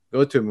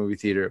 go to a movie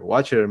theater,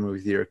 watch it at a movie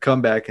theater,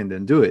 come back and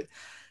then do it.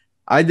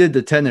 I did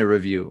the Tenet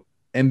review,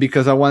 and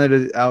because I wanted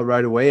it out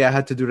right away, I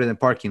had to do it in a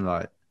parking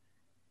lot.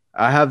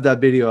 I have that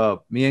video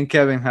up. Me and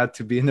Kevin had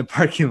to be in the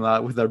parking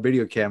lot with our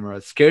video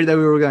camera, scared that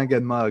we were gonna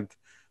get mugged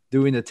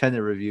doing the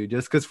Tenet review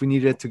just because we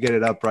needed to get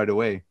it up right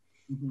away.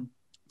 Mm-hmm.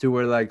 To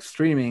where like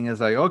streaming is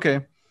like,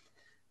 okay,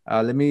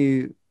 let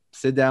me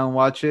sit down,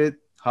 watch it,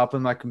 hop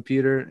on my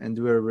computer, and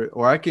do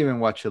or I can even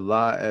watch a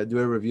lot, do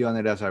a review on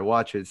it as I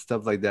watch it,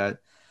 stuff like that.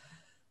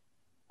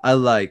 I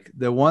like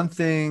the one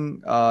thing,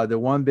 the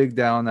one big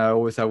down I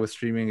always have with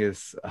streaming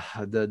is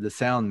the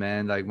sound,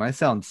 man. Like my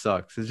sound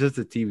sucks. It's just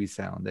a TV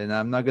sound, and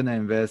I'm not gonna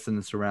invest in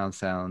the surround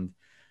sound.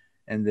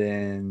 And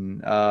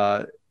then,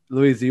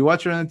 Luis, do you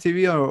watch it on the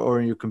TV or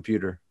on your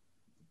computer?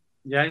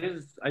 Yeah,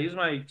 I use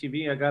my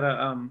TV. I got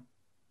a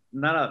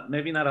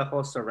maybe not a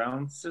whole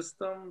surround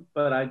system,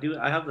 but I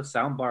have the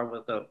sound bar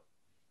with a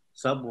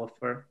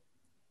subwoofer.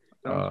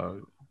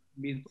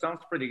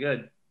 Sounds pretty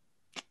good.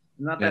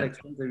 Not that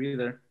expensive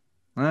either.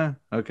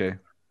 Okay.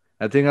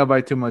 I think I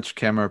buy too much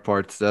camera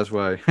parts. That's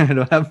why I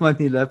don't have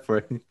money left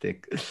for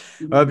anything.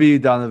 What about you,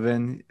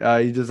 Donovan?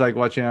 You just like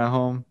watching at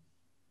home?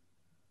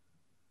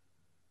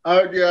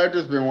 Yeah, I've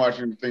just been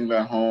watching things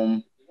at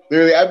home.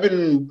 Literally, I've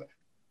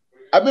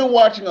been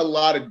watching a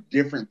lot of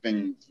different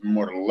things,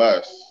 more or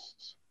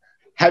less.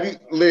 Have you?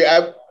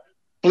 Literally,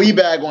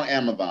 Fleabag on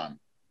Amazon.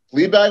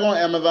 Fleabag on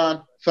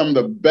Amazon. Some of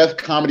the best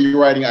comedy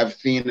writing I've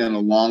seen in a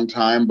long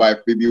time by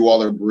Phoebe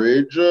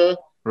Waller-Bridge.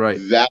 Right.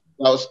 That's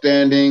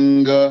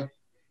outstanding. The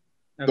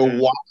Okay.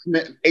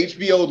 Watchmen,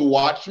 HBO's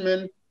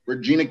Watchmen.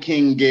 Regina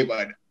King gave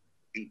an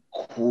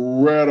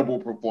incredible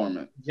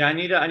performance. Yeah, I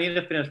need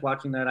to finish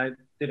watching that. I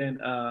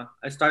didn't.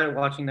 I started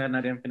watching that and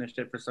I didn't finish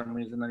it for some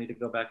reason. I need to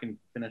go back and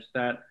finish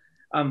that.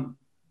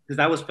 Because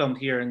that was filmed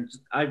here, and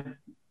I,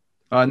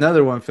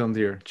 Another one filmed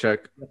here.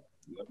 Check.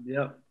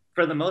 yeah,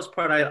 for the most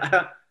part,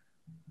 I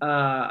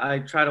I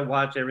try to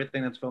watch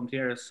everything that's filmed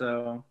here.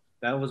 So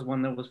that was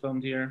one that was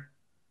filmed here,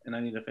 and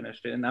I need to finish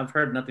it. And I've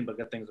heard nothing but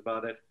good things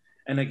about it.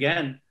 And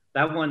again,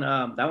 that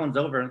one's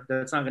over.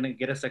 That's not going to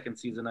get a second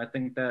season. I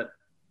think that,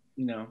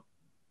 you know,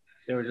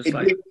 they were just It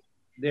like,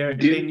 they knew what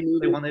they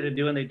didn't. wanted to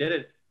do and they did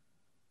it.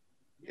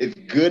 It's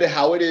good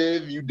how it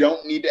is. You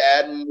don't need to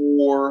add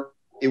more.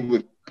 It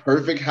was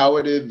perfect how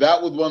it is. That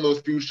was one of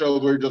those few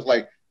shows where you're just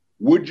like,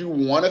 would you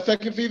want a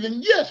second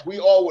season? Yes, we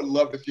all would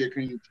love to see a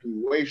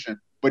continuation,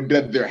 but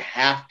does there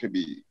have to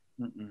be?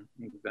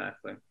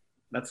 Exactly.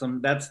 That's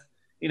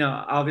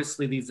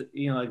obviously these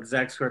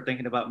execs who are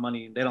thinking about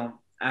money, they don't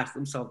ask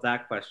themselves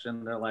that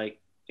question. They're like,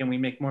 can we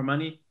make more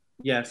money?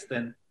 Yes,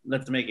 then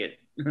let's make it.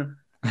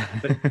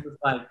 But it's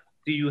like,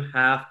 do you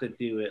have to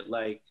do it?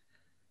 Like,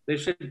 there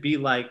should be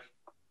like,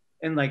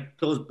 in like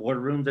those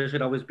boardrooms, there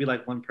should always be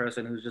like one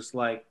person who's just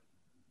like,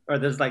 or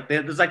there's like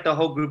the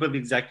whole group of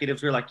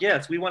executives who are like,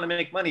 yes, we want to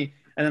make money,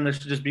 and then there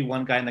should just be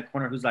one guy in the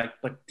corner who's like,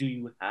 but do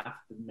you have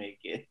to make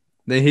it?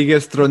 Then he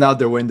gets thrown out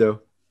the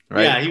window,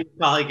 right? Yeah, he would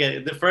probably get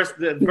it. The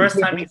first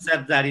time he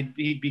said that, he'd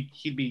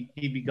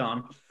be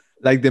gone.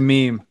 Like the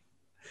meme.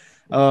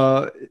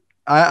 Uh,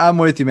 I'm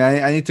with you,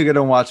 man. I need to get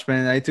on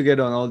Watchmen. I need to get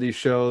on all these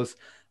shows.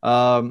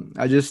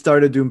 I just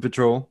started Doom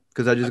Patrol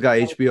because I just got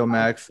HBO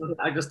Max.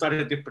 I just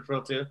started Doom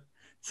Patrol too.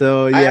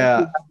 So I actually yeah,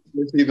 have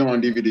this season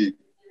on DVD.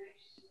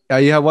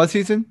 you have what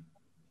season?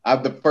 I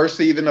have the first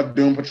season of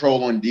Doom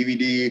Patrol on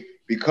DVD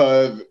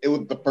because it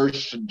was the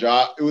first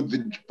job. It was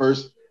the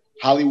first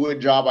Hollywood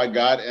job I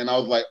got, and I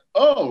was like,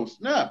 "Oh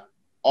snap!"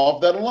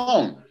 Off that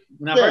alone,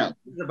 And I've heard bam.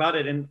 things about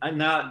it, and I'm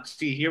not.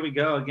 See, here we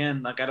go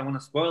again. Like, I don't want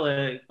to spoil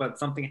it, but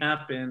something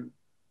happened,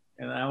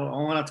 and I don't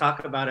want to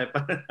talk about it.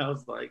 But I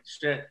was like,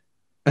 shit.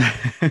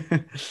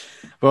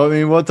 Well, I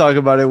mean, we'll talk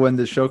about it when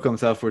the show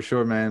comes out for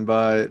sure, man.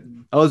 But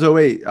also,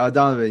 wait,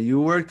 Donovan,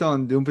 you worked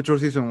on Doom Patrol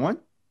season one,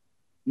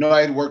 No,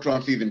 I had worked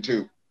on season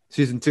two.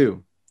 season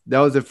two. That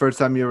was the first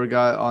time you ever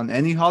got on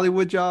any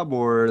Hollywood job,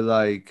 or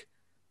like,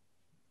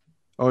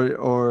 what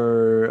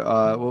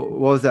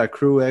was that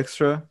crew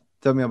extra?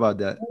 Tell me about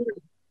that.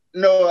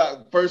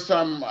 No, first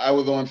time I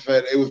was on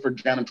set, it was for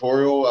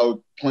janitorial. I was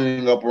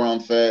cleaning up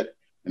around set,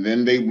 and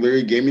then they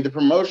literally gave me the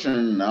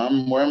promotion. Now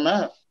I'm where I'm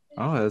at.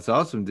 Oh, that's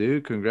awesome,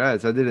 dude!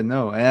 Congrats! I didn't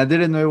know, and I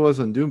didn't know it was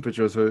on Doom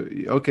Patrol. So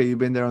okay, you've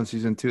been there on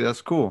season two.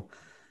 That's cool.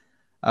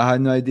 I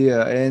had no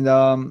idea.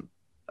 And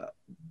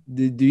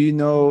do you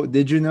know?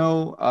 Did you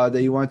know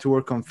that you wanted to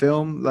work on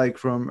film like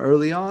from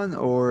early on,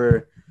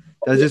 or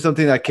that's just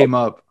something that came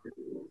up?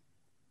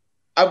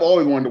 I've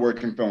always wanted to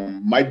work in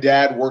film. My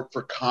dad worked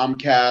for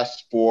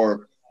Comcast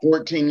for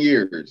 14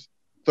 years.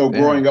 So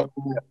Damn. growing up,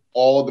 we had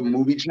all the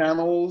movie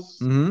channels.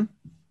 Mm-hmm.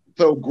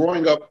 So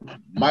growing up,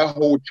 my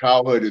whole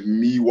childhood is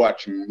me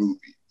watching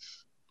movies,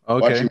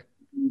 Okay, watching,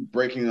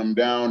 breaking them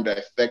down,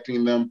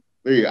 dissecting them.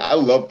 Yeah, I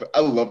love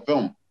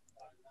film.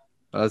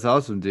 that's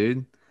awesome,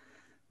 dude.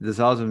 That's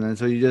awesome. And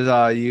so you just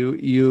yeah,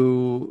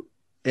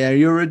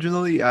 you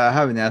originally I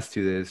haven't asked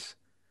you this.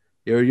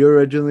 You're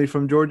originally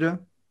from Georgia?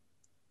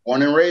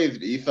 Born and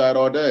raised, East Side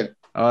all day.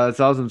 Oh, that's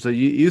awesome. So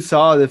you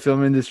saw the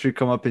film industry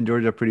come up in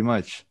Georgia pretty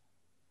much,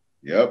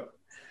 Yep.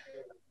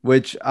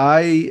 which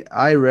I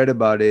read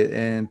about it,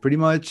 and pretty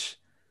much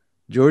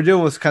Georgia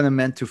was kind of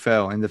meant to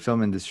fail in the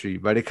film industry,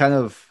 but it kind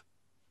of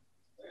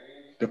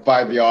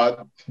Defy the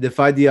odds.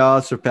 defied the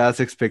odds, surpassed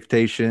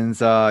expectations.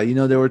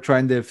 They were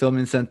trying the film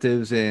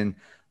incentives in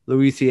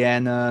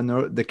Louisiana,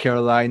 the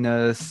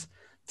Carolinas,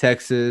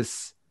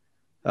 Texas.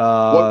 What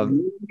Uh,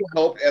 really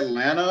helped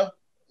Atlanta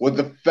was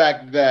the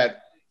fact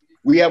that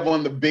we have one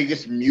of the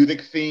biggest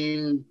music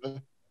scenes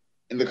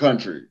in the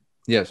country.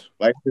 yes,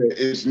 Like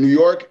it's New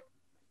York,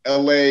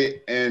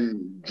 LA,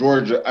 and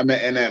Georgia. I mean,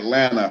 and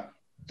Atlanta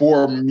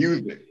for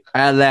music.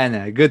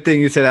 Atlanta. Good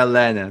thing you said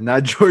Atlanta,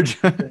 not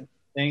Georgia.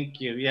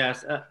 Thank you.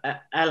 Yes,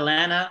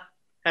 Atlanta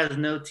has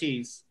no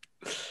T's.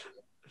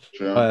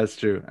 Sure. Oh, that's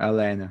true.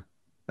 Atlanta.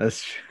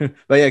 That's true.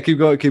 But yeah, keep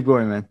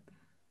going, man.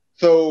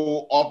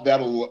 So off that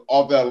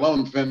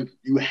alone, then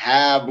you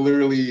have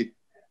literally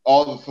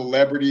all the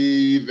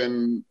celebrities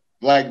and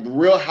like the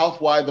Real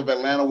Housewives of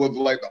Atlanta was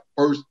like the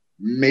first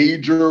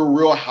major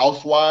Real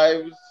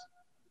Housewives,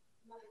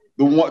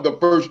 the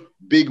first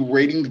big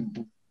ratings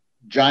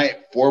giant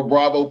for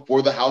Bravo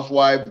for the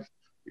Housewives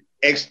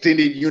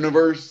extended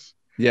universe.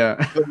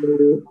 Yeah.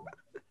 So,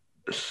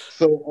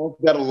 so off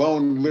that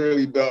alone,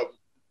 literally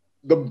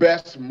the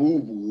best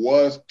move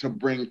was to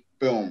bring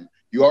film.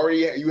 You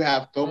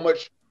have so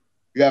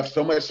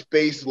much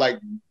space, like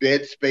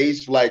dead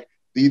space, like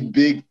these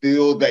big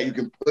fields that you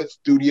can put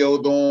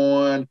studios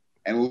on,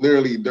 and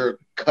literally they're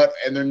cut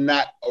and they're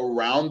not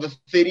around the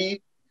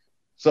city.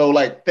 So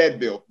like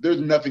Fayetteville, there's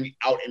nothing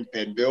out in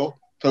Fayetteville,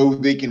 so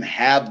they can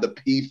have the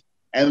peace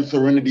and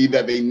serenity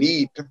that they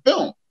need to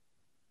film.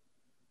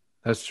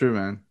 That's true,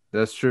 man.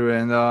 That's true.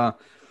 And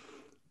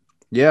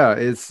yeah,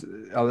 it's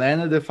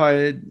Atlanta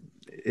defied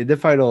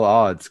all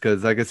odds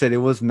because, like I said, it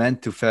was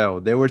meant to fail.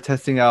 They were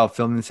testing out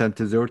film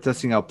incentives, they were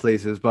testing out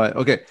places. But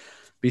okay,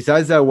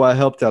 besides that, what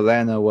helped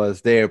Atlanta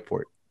was the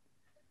airport.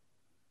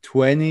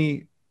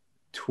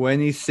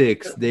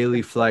 2026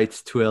 daily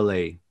flights to LA.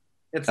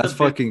 It's the That's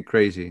fucking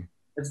crazy.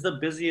 it's the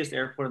busiest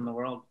airport in the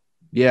world.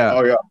 Yeah,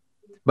 Oh yeah,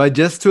 but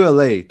just to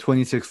LA,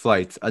 26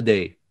 flights a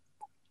day.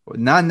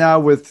 Not now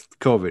with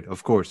COVID,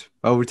 of course.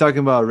 But we're talking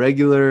about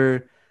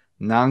regular,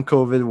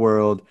 non-COVID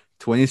world.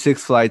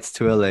 26 flights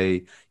to LA.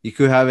 You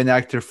could have an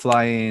actor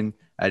fly in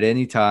at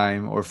any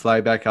time or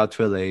fly back out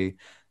to LA.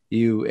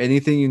 You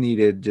anything you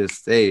needed,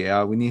 just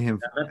hey, we need him.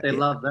 I bet they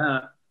love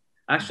that.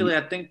 Actually,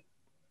 I think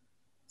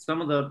some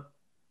of the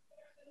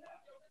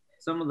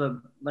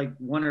like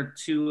one or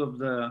two of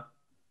the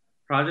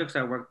projects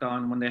I worked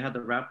on when they had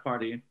the rap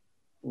party,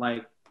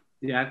 like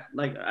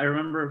like I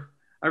remember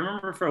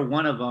for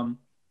one of them,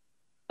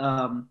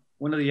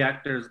 one of the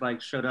actors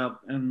like showed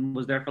up and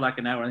was there for like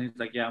an hour, and he's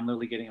like, "Yeah, I'm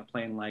literally getting a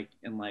plane like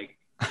in like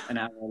an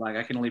hour. Like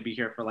I can only be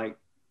here for like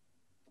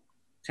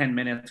 10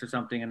 minutes or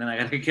something, and then I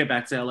gotta get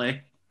back to LA."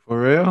 For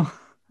real,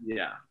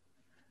 Yeah,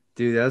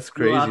 dude, that's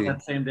flew out crazy.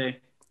 that same day.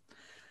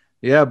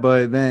 Yeah,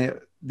 but man,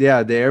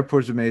 yeah, the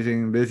airport's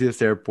amazing,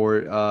 busiest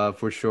airport,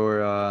 for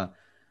sure.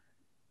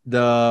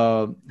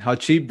 The how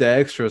cheap the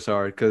extras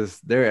are because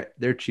they're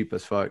cheap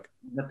as fuck.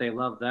 That they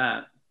love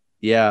that.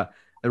 Yeah,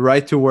 a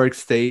right to work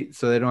state,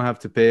 so they don't have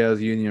to pay us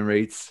union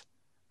rates.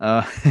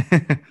 Uh,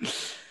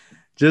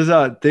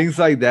 just things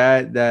like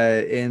that.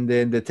 And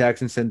then the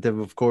tax incentive,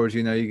 of course,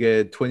 you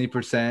get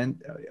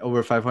 20%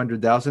 over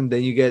 500,000.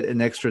 Then you get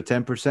an extra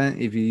 10%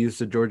 if you use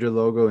the Georgia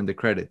logo in the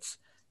credits,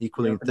 Yep,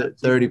 equaling and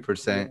that's equal.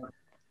 30%.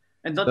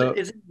 And So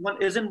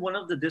isn't one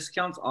of the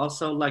discounts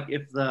also like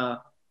if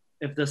the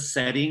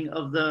setting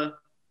of the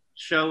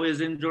show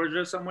is in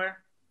Georgia somewhere?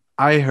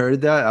 I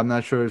heard that. I'm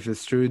not sure if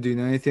it's true. Do you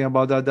know anything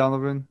about that,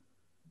 Donovan?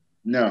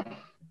 no,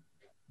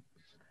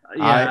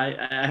 Yeah,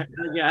 I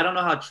yeah, I don't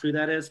know how true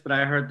that is, but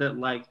I heard that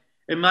like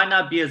it might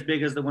not be as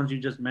big as the ones you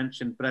just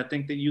mentioned, but I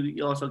think that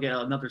you also get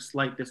another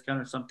slight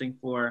discount or something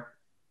for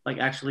like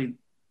actually,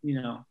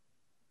 you know,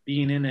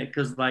 being in it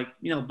because like,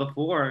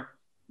 before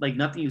like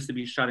nothing used to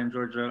be shot in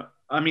Georgia.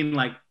 I mean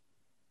like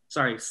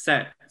sorry,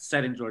 set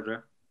in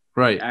Georgia. Like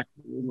right.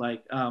 actually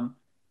like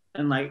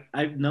and like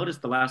I've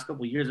noticed the last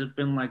couple of years it's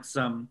been like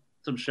some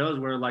shows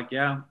where like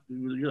yeah,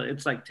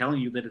 it's like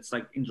telling you that it's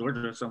like in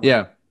Georgia somewhere.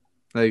 Yeah,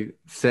 like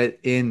set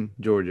in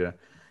Georgia.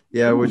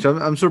 Yeah, Yep. which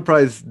I'm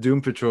surprised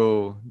Doom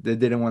Patrol they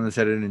didn't want to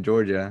set it in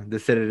Georgia. They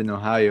set it in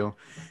Ohio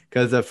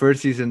because the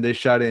first season they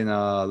shot in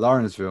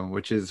Lawrenceville,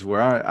 which is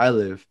where I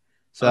live. I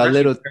So was that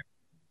actually little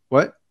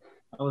what?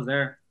 I was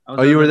there.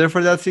 Oh, you were there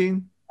for that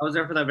scene? I was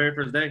there for that very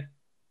first day.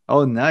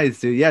 Oh, nice,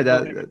 dude. Yeah,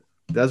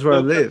 that's where I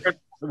live.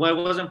 Well,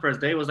 it wasn't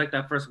first day. It was like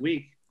that first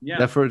week. That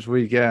Yeah, first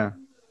week, yeah.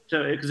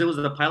 so because it was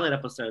the pilot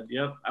episode.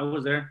 Yep, I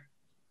was there.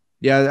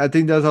 Yeah, I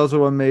think that's also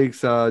what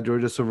makes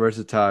Georgia so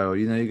versatile.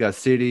 You got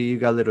city, you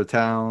got little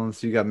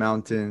towns, you got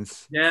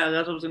mountains. Yeah,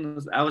 that's what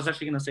I was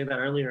actually gonna say that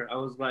earlier. I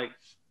was like,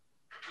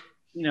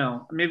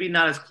 maybe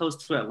not as close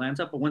to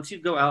Atlanta, but once you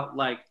go out,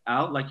 like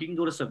you can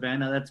go to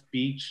Savannah, that's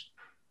beach.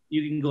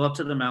 You can go up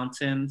to the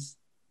mountains.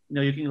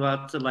 You can go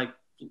out to like,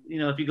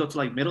 if you go to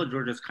like middle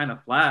Georgia, it's kind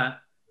of flat.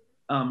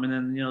 And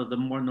then the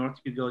more north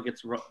you go, it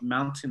gets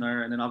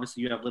mountainer, and then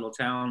obviously you have little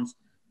towns,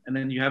 and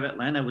then you have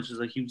Atlanta, which is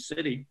a huge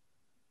city.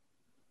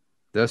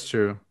 That's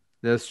true.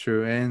 That's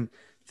true. And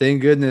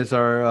thank goodness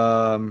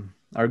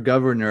our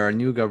governor, our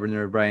new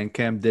governor, Brian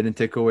Kemp, didn't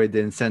take away the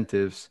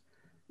incentives.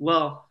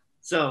 Well,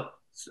 so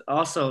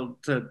also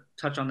to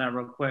touch on that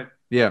real quick,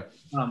 Yeah.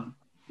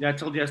 yeah, I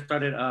told you I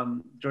started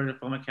Georgia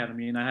Film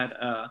Academy, and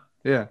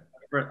Yeah.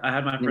 I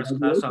had my first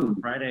class on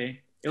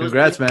Friday.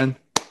 Congrats, man.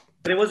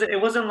 But it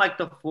wasn't like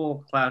the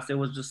full class. It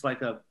was just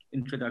like a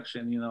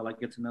introduction, like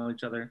get to know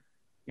each other.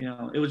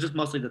 It was just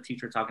mostly the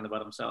teacher talking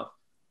about himself.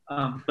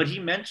 But he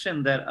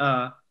mentioned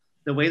that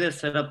the way they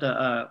set up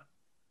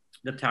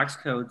the tax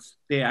codes,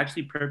 they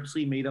actually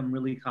purposely made them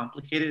really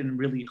complicated and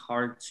really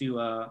hard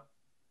to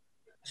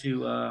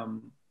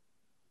to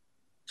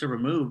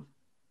remove.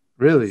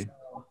 Really?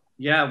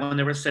 Yeah, when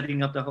they were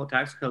setting up the whole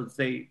tax codes,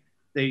 they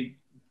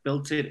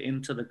built it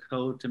into the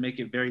code to make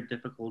it very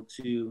difficult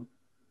to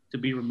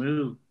be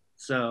removed.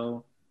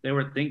 So they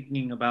were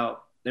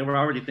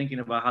already thinking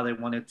about how they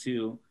wanted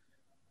to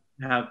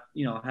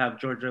have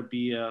Georgia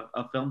be a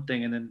film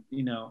thing, and then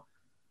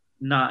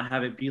not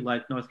have it be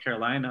like North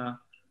Carolina,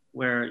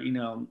 where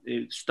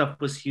stuff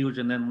was huge,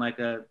 and then like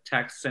a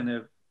tax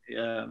incentive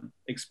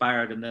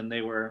expired, and then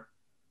they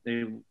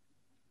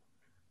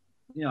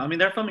I mean,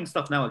 they're filming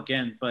stuff now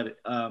again, but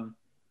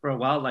for a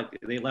while, like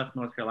they left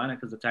North Carolina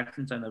because the tax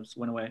incentives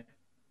went away.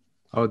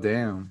 Oh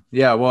damn.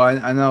 Yeah, well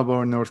I know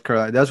about North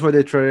Carolina. That's why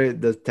they try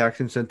the tax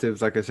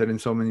incentives, like I said, in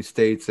so many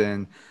states,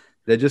 and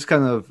they just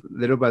kind of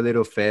little by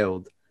little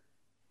failed.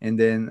 And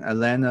then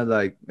Atlanta,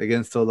 like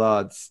against all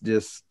odds,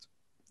 just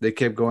they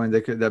kept going.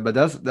 They could, but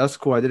that's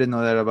cool. I didn't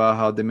know that about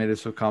how they made it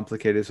so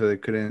complicated, so they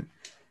couldn't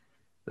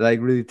like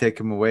really take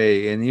him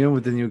away. And even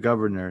with the new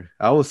governor,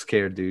 I was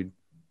scared, dude.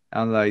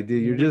 I'm like,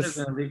 dude, you're He was just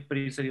gonna leave, but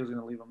he said he was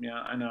gonna leave them. Yeah,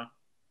 I know.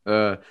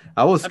 uh,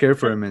 I was I mean, scared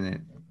for a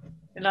minute.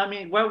 and I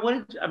mean,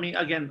 I mean,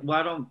 again,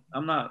 well,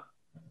 I'm not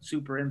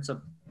super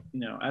into,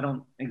 I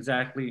don't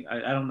exactly,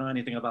 I don't know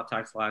anything about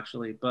tax law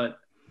actually, but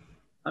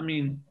I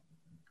mean,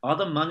 all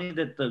the money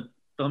that the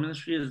film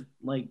industry is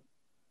like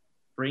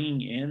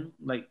bringing in,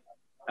 like,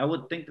 I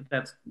would think that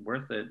that's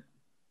worth it.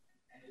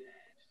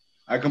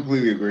 I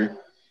completely agree.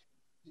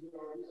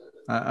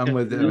 I'm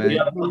with it, You man.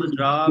 have all the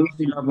jobs,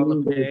 you have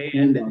all the pay,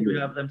 and then you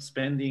have them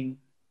spending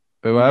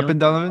Wait, what millions. happened,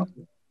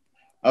 Donovan?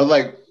 I was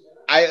like,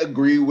 I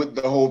agree with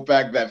the whole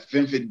fact that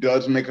since it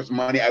does make us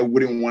money, I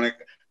wouldn't want to.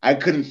 I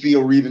couldn't see a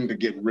reason to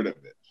get rid of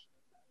it.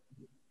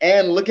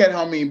 And look at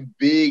how many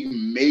big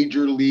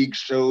major league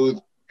shows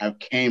have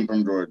came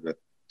from Georgia.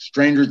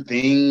 Stranger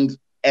Things,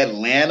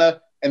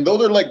 Atlanta, and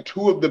those are like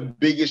two of the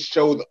biggest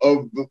shows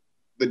of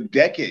the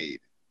decade.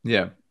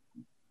 Yeah,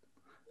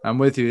 I'm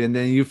with you. And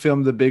then you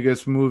filmed the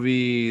biggest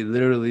movie,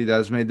 literally,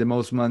 that's made the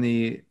most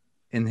money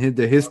in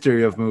the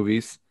history of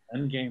movies,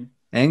 Endgame.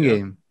 Yeah.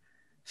 Endgame.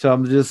 So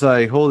I'm just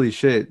like, holy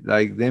shit!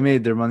 Like they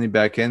made their money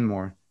back and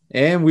more.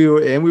 And we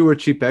were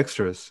cheap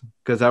extras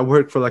because I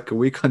worked for like a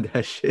week on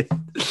that shit.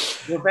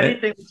 Well, if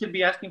anything, we should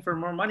be asking for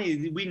more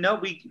money. We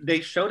know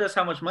they showed us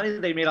how much money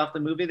they made off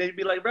the movie. They'd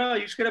be like, bro,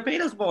 you should have paid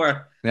us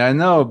more. Yeah, I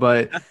know,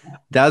 but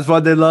that's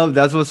what they love.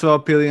 That's what's so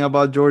appealing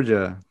about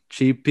Georgia.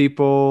 Cheap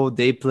people,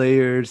 day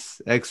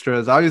players,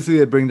 extras. Obviously,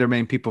 they bring their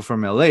main people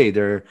from LA.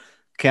 Their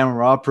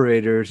camera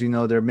operators,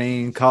 their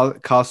main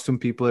costume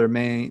people, their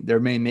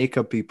main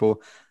makeup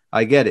people.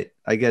 I get it.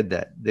 I get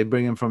that. They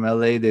bring them from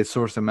LA. They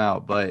source them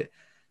out, but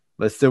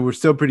still, we're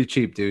still pretty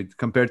cheap, dude,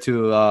 compared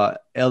to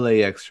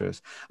LA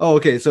extras. Oh,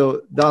 okay.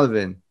 So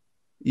Donovan,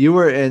 you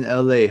were in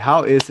LA.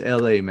 How is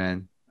LA,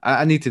 man?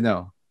 I need to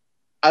know.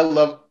 I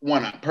love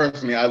one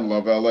personally. I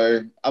love LA.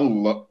 I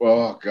love.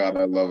 Oh God,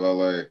 I love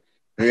LA.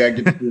 Maybe I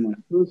get to see my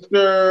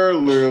sister.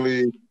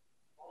 Literally,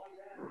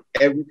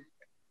 every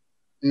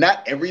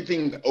not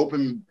everything's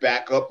open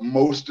back up.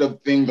 Most of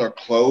things are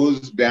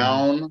closed Mhm.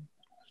 down,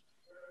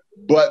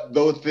 but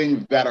those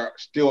things that are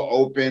still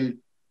open,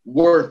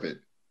 worth it.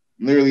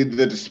 Literally,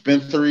 the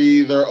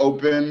dispensaries are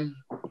open.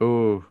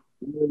 Oh,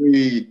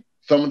 Literally,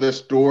 some of the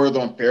stores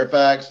on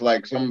Fairfax,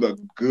 like some of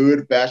the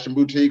good fashion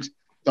boutiques,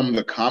 some of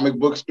the comic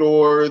book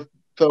stores.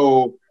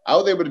 So I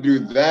was able to do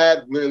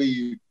that.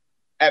 Literally,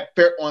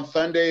 on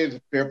Sundays,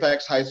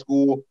 Fairfax High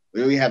School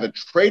literally has a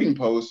trading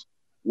post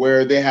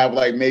where they have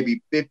like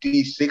maybe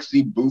 50,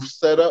 60 booths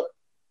set up,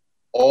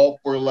 all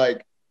for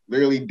like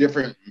literally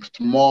different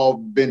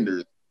small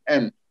vendors.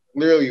 And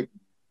literally,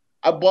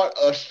 I bought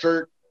a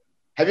shirt.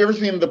 Have you ever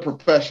seen The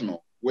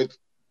Professional with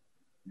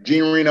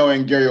Gene Reno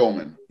and Gary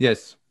Oldman?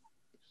 yes.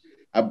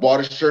 I bought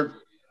a shirt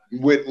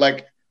with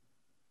like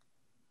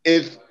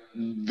it's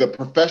The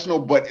Professional,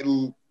 but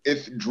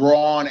it's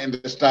drawn in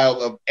the style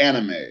of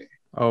anime.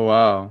 Oh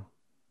wow.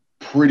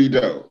 Pretty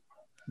dope.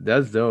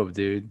 That's dope,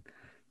 dude.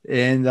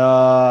 And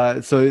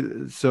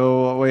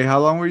so wait, how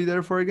long were you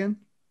there for again?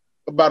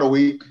 About a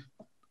week.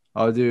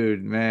 Oh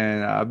dude,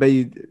 man, I bet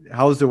you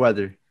how's the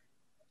weather?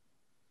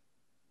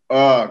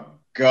 Oh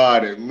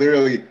God, it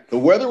literally the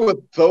weather was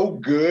so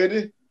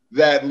good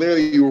that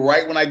literally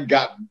right when I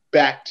got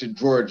back to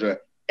Georgia,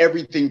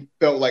 everything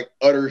felt like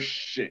utter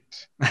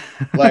shit.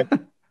 Like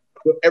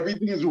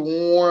everything is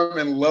warm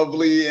and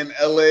lovely in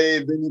LA.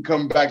 Then you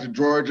come back to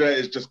Georgia,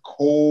 it's just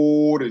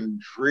cold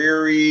and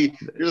dreary.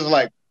 You're just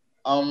like,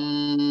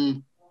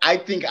 I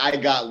think I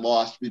got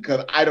lost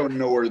because I don't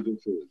know where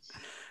this is.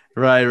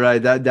 Right, right.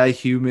 That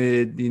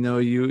humid,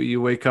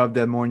 you wake up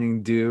that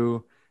morning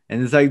dew,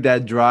 and it's like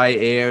that dry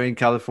air in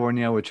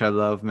California, which I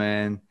love,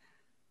 man.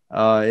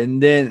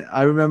 And then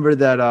I remember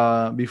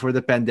that before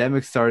the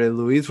pandemic started,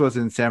 Luis was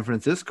in San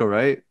Francisco,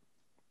 right?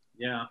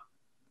 Yeah,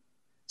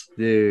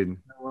 Dude, it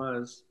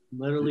was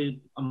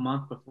literally a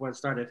month before it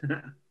started.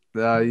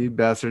 you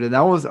bastard. And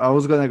I was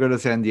gonna go to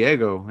San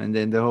Diego, and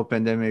then the whole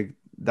pandemic,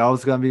 that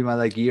was gonna be my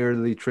like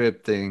yearly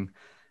trip thing.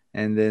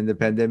 And then the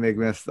pandemic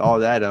messed all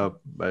that up.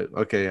 But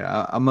okay,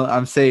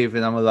 I'm safe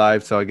and I'm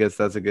alive, so I guess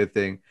that's a good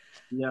thing.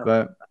 Yeah,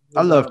 But it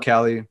I was love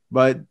Cali.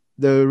 But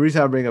the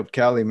reason I bring up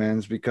Cali, man,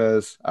 is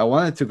because I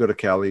wanted to go to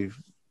Cali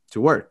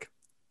to work.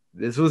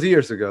 This was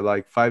years ago,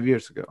 like 5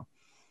 years ago.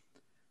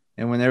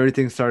 And when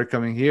everything started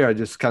coming here, I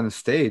just kind of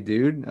stayed,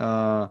 dude.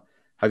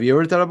 Have you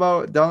ever thought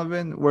about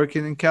Donovan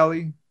working in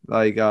Cali,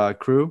 like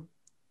crew?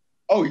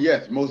 Oh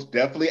yes, most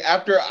definitely.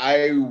 After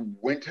I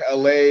went to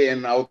LA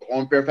and I was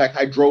on Fairfax,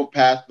 I drove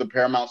past the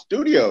Paramount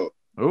Studio,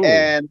 Oh,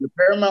 and the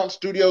Paramount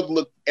Studios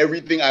looked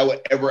everything I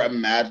would ever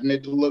imagine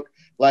it to look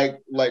like.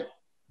 Like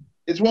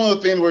It's one of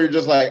those things where you're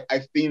just like,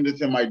 I've seen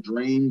this in my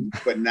dreams,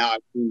 but now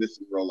I've seen this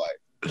in real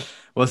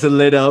life. Was it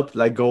lit up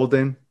like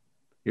golden?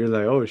 You're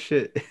like, oh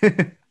shit.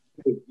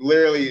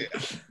 Literally,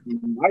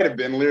 might have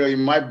been literally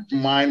my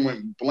mind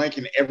went blank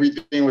and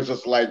everything was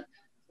just like,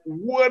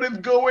 what is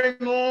going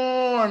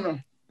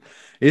on?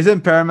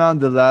 Isn't Paramount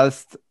the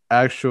last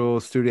actual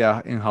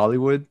studio in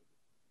Hollywood?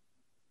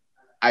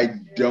 I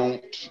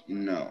don't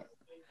know.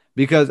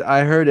 Because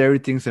I heard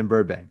everything's in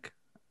Burbank.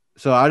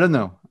 So I don't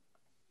know.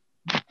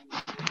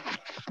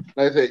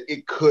 Like I said,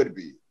 it could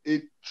be.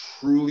 It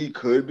truly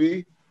could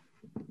be.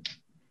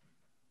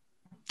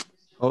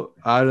 Oh,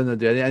 I don't know,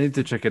 dude. I need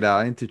to check it out.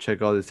 I need to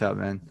check all this out,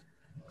 man.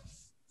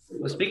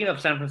 Well, speaking of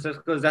San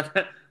Francisco, is that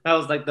that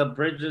was like the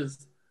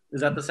bridges?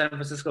 Is that the San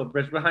Francisco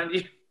bridge behind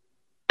you?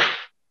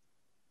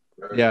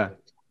 Yeah,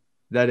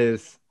 that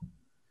is.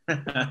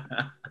 yeah,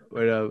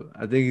 Wait up.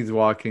 I think he's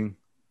walking.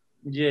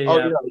 Oh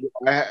yeah.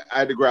 yeah, I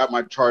had to grab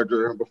my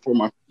charger before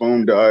my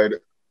phone died.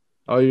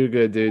 Oh, you're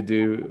good, dude.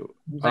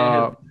 I'm saying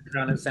his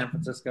background in San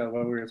Francisco,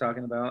 what we were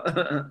talking about.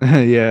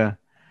 Yeah.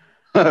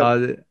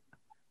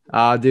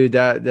 Uh, dude,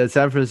 that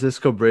San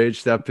Francisco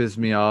bridge that pissed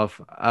me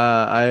off.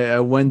 I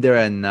went there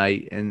at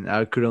night and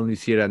I could only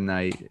see it at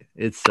night.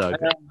 It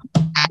sucked.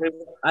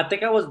 I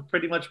think I was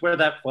pretty much where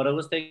that photo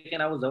was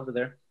taken. I was over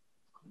there.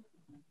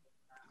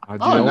 Dude,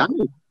 Oh,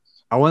 nice.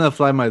 I want to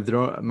fly my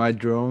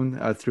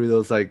drone through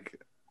those like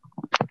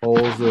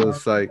holes.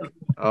 Those like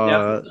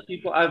Yeah,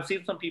 I've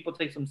seen some people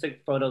take some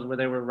sick photos where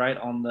they were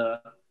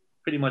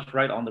pretty much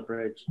right on the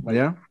bridge. Like,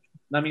 yeah.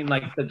 I mean,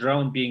 like the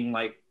drone being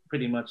like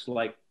pretty much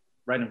like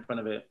right in front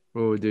of it.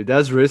 Oh, dude,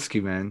 that's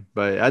risky, man.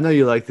 But I know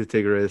you like to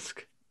take a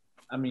risk.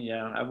 I mean,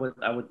 yeah, I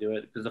would do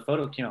it because the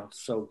photo came out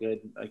so good.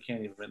 I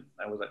can't even.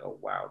 I was like, oh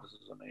wow, this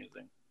is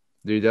amazing.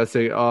 Dude, that's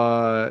a You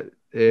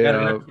gotta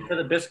risk it for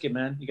the biscuit,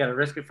 man. You gotta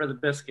risk it for the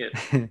biscuit.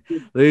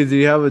 Ladies, do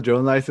you have a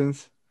drone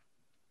license?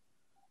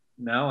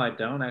 No, I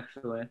don't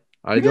actually.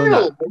 I You don't need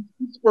a know.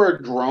 license for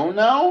a drone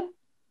now?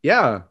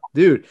 Yeah,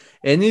 dude.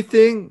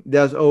 Anything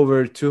that's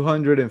over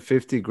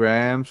 250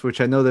 grams, which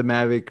I know the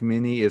Mavic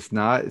Mini is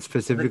not That's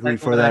specifically exactly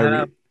for what I that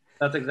have.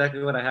 That's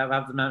exactly what I have. I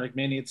have the Mavic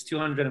Mini. It's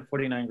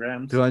 249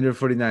 grams.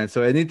 249.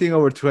 So anything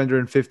over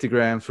 250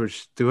 grams,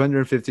 which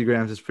 250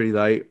 grams is pretty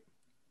light,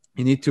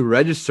 you need to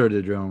register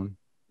the drone,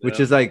 which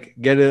Yeah. is like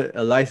get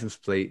a license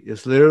plate.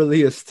 It's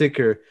literally a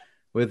sticker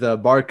with a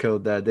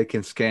barcode that they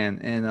can scan,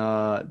 and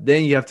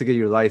then you have to get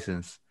your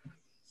license,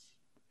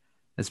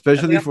 I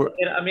especially think for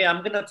I mean,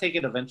 I'm gonna take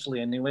it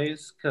eventually,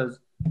 anyways, because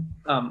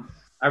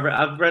I've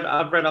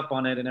read up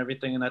on it and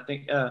everything, and I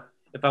think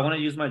if I want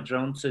to use my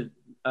drone to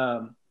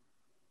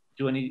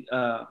do any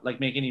like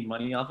make any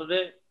money off of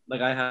it,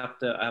 like I have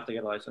to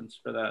get a license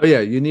for that. oh yeah,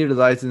 you need a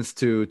license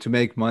to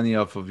make money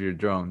off of your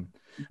drone.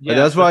 But Yeah,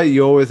 that's so why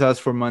you always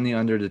ask for money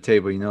under the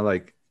table,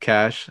 like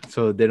cash,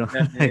 so they don't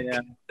yeah,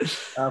 like.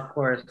 of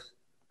course.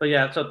 But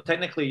yeah, so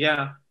technically,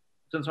 yeah,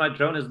 since my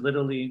drone is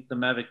literally the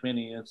Mavic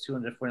Mini, it's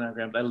 249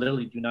 grams. I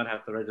literally do not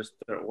have to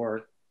register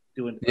or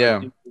do it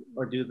Yeah,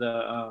 or do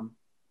the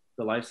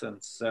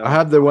license. I So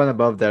have the one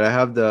above that. I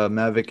have the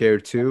Mavic Air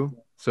 2,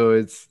 so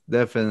it's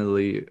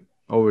definitely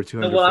over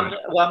no, well,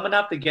 250. I'm gonna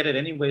have to get it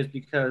anyways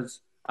because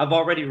I've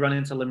already run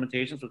into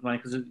limitations with mine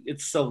because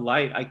it's so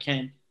light. I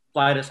can't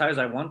fly it as high as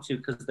I want to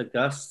because the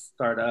gusts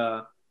start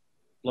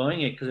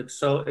blowing it because it's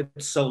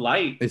so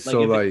light. It's Like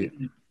so light.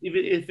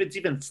 if it's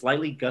even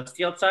slightly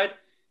gusty outside,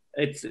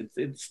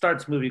 it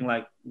starts moving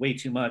like way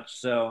too much.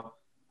 So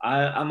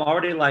I'm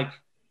already like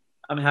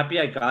I'm happy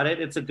I got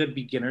it. It's a good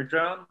beginner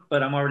drone,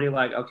 but I'm already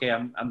like okay,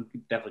 I'm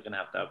definitely gonna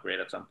have to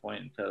upgrade at some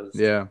point because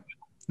Yeah,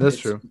 that's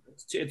it's true.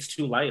 it's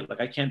too light. Like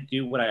I can't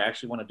do what I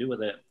actually want to do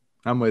with it.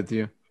 I'm with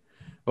you.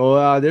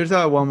 Well, there's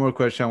one more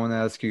question I want to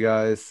ask you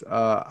guys.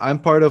 I'm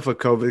part of a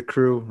COVID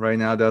crew right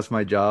now. That's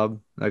my job.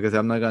 Like I said,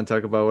 I'm not going to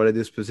talk about what I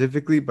do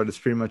specifically, but it's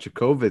pretty much a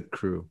COVID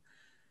crew.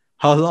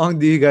 How long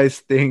do you guys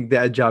think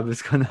that job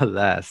is going to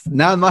last?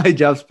 Not my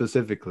job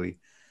specifically,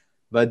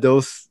 but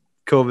those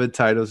COVID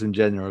titles in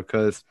general,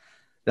 because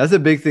that's a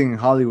big thing in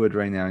Hollywood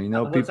right now. I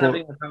was People,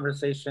 having a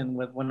conversation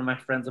with one of my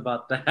friends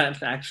about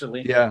that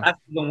actually. yeah,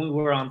 Actually, when we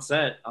were on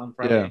set on yeah,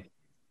 Friday,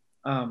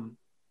 um,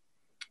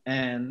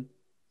 and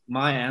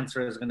my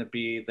answer is going to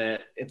be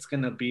that it's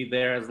going to be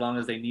there as long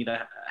as they need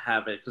to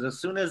have it. Because as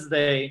soon as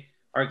they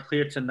are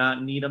clear to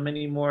not need them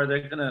anymore,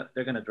 they're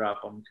gonna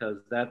drop them because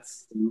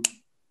that's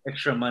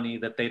extra money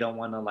that they don't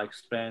want to like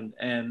spend.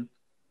 And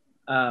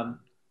um,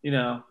 you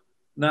know,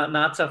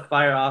 not to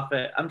fire off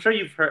it. I'm sure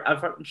you've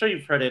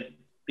heard it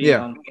being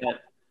yeah. on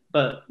set,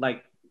 but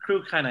like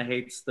crew kind of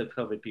hates the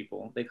COVID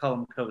people. They call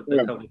them the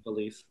Yeah. COVID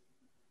police.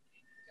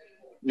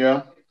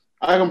 Yeah.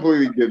 I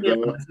completely get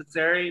It's that.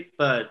 necessary,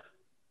 but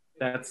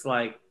that's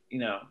like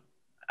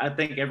I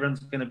think everyone's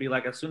gonna be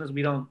like as soon as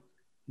we don't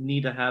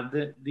need to have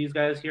these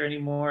guys here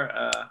anymore,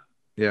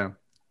 Yeah.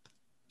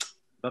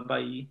 bye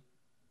bye.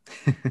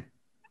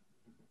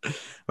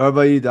 What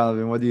about you,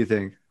 Donovan? What do you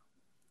think?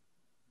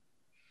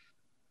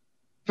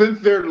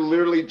 Since they're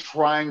literally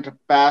trying to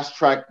fast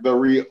track the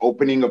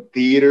reopening of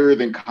theaters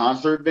and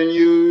concert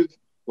venues,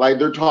 Like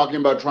they're talking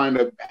about trying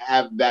to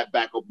have that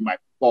back open by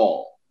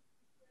fall.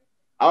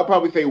 I'll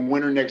probably say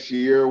winter next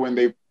year when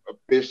they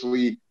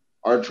officially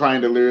are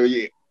trying to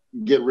literally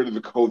get rid of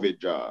the COVID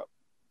job.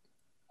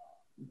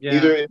 Yeah,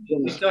 Either it's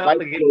going we to still have spike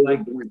to get so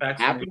like they're going to have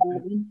to vaccinated.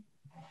 happen,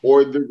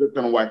 or they're just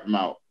going to wipe them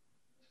out.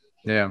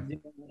 Yeah.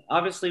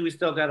 Obviously, we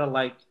still gotta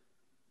like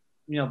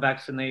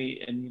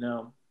vaccinate and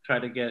try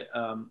to get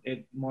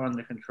it more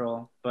under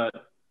control. But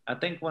I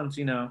think once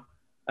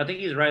I think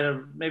he's right.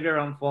 Maybe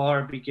around fall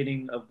or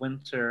beginning of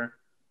winter,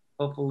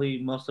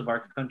 hopefully most of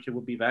our country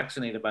will be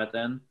vaccinated by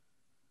then.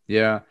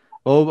 Yeah.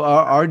 Well,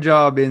 our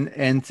job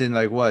ends in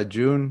like what,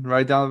 June,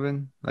 right,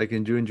 Donovan? Like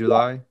in June,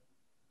 July.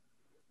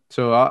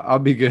 So I'll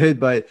be good,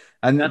 but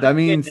And and I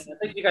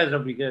think you guys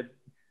will be good.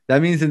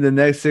 that means in the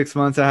next 6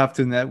 months I have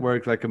to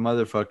network like a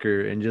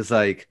motherfucker and just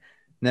like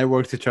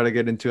network to try to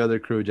get into other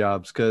crew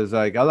jobs because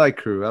like I like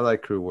crew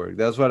work.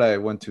 That's what I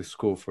went to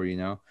school for, you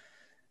know.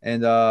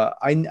 And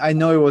I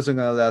know it wasn't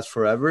gonna last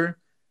forever,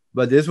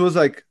 but this was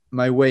like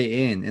my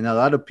way in. And a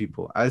lot of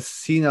people, I've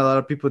seen a lot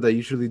of people that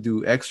usually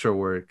do extra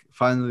work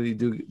finally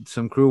do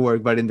some crew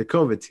work, but in the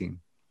COVID team.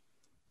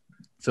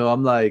 So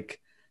I'm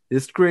like,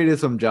 this created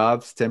some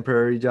jobs,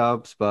 temporary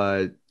jobs,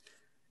 but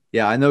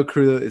yeah, I know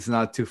crew is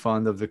not too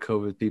fond of the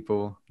COVID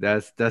people.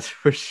 That's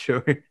for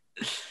sure.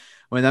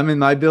 When I'm in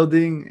my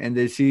building and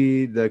they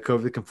see the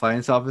COVID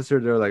compliance officer,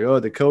 they're like,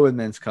 "Oh, the COVID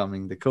man's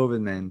coming, the COVID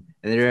man,"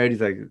 and they're already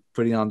like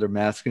putting on their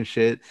mask and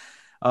shit.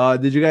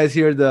 Did you guys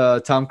hear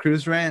the Tom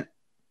Cruise rant?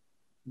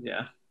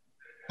 Yeah.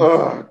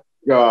 Oh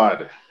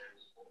God.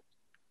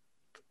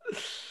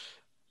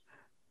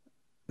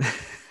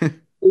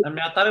 I mean,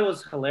 I thought it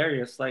was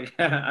hilarious. Like,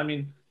 I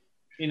mean,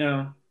 you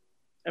know,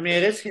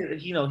 it is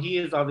he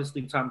is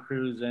obviously Tom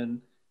Cruise,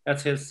 and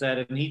that's his set,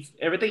 and he's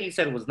everything he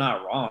said was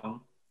not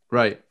wrong.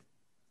 Right,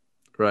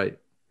 right.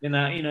 And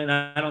and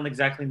I don't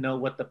exactly know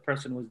what the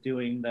person was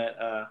doing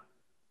that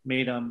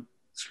made him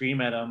scream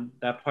at him.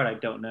 That part I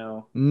don't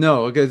know.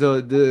 No, okay.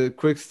 So the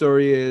quick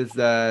story is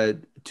that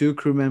two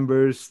crew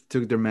members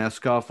took their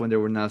mask off when they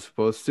were not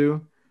supposed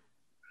to.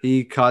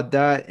 He caught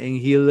that, and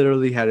he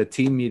literally had a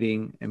team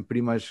meeting and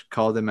pretty much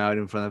called them out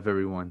in front of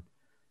everyone.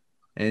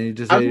 And he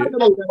just I'm not said,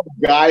 gonna let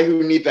a guy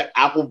who needs an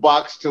apple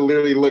box to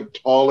literally look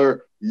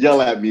taller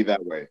yell at me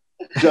that way.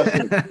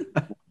 Justin,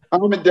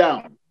 calm it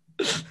down.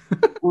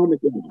 Calm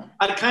it down.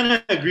 I kind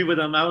of agree with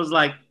him. I was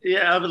like,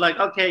 yeah, I was like,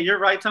 okay, you're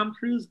right, Tom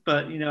Cruise,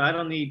 but I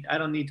don't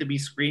need to be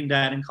screamed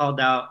at and called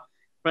out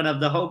in front of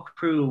the whole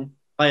crew.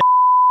 By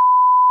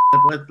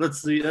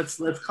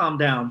let's calm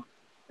down.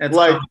 Let's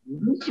Like calm.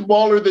 you're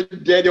smaller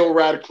than Daniel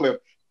Radcliffe.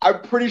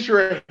 I'm pretty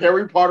sure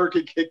Harry Potter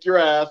can kick your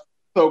ass.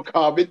 So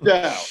calm it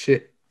down.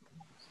 shit.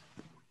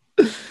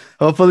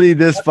 Hopefully,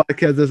 this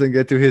podcast doesn't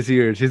get to his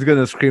ears. He's going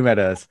to scream at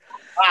us.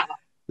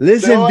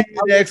 Listen, No, being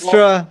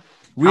extra,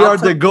 we are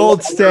the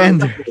gold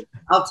standard.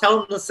 I'll tell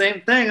him the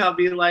same thing. I'll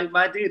be like,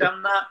 my dude,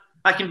 I'm not.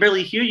 I can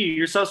barely hear you.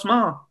 You're so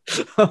small.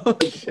 Oh,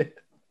 shit.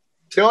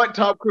 Tell it,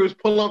 Tom Cruise,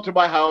 pull up to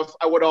my house.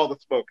 I want all the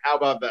smoke. How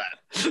about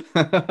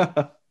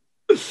that?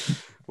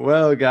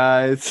 Well,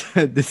 guys,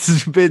 this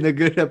has been a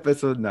good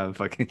episode. No,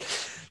 fucking.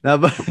 No,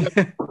 but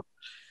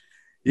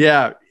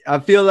yeah, I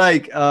feel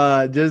like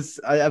I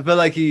feel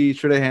like he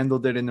should have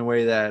handled it in a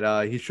way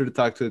that he should have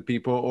talked to the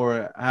people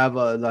or have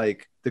a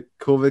like the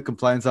COVID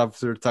compliance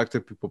officer talk to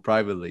people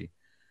privately.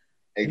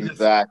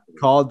 Exactly.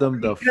 Called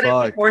them the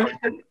fuck.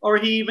 Or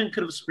he even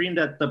could have screamed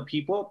at the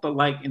people, but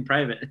like in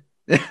private.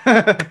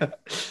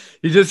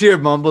 You just hear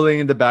mumbling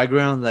in the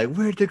background, like,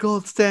 "We're the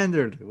gold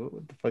standard."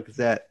 What the fuck is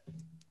that?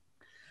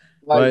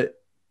 Like,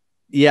 but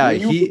yeah,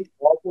 when you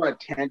walk on a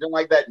tangent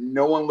like that,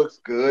 no one looks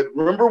good.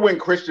 Remember when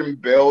Christian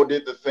Bale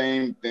did the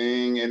same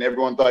thing and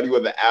everyone thought he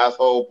was an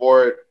asshole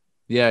for it?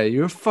 Yeah,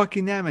 you're a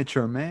fucking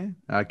amateur, man.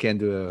 I can't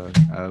do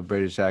a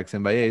British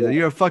accent, but yeah, he's like,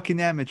 you're a fucking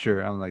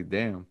amateur. I'm like,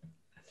 damn.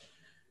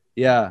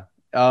 Yeah,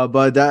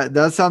 but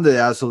that sounded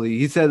asshole.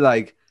 He said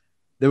like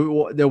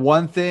the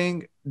one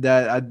thing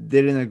that I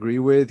didn't agree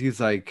with. He's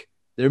like,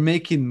 they're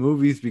making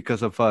movies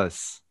because of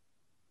us.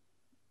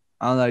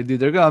 I'm like, dude,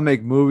 they're gonna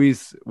make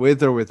movies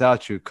with or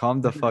without you.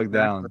 Calm the fuck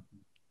down.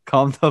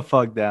 Calm the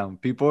fuck down.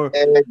 People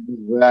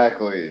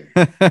Exactly.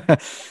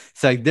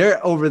 It's like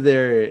they're over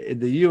there in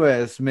the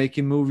US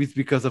making movies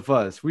because of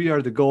us. We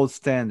are the gold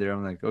standard.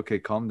 I'm like, okay,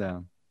 calm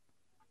down.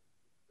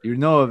 You're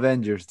no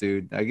Avengers,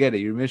 dude. I get it.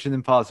 You're Mission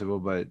Impossible,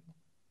 but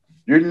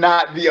you're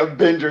not the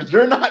Avengers.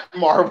 You're not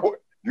Marvel.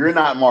 You're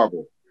not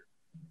Marvel.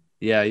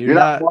 Yeah, you're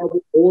not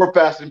Marvel or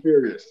Fast and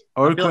Furious.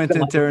 Or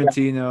Quentin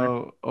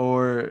Tarantino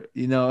or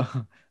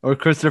or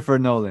Christopher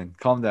Nolan.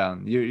 Calm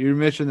down. You're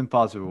Mission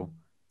Impossible.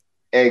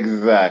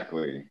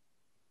 Exactly.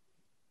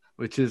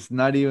 Which is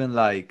not even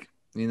like,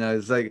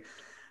 it's like,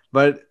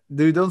 but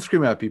dude, don't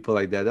scream at people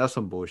like that. That's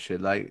some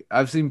bullshit. Like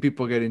I've seen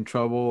people get in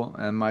trouble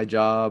at my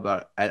job,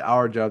 at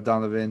our job,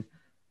 Donovan,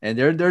 and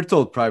they're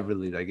told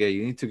privately, like, hey,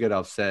 you need to get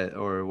upset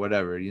or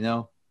whatever,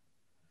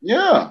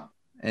 Yeah.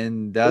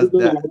 And they're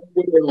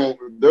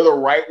the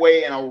right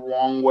way and a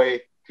wrong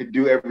way to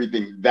do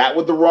everything. That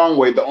was the wrong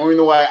way. The only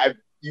way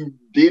you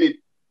did it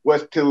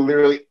was to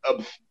literally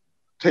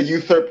to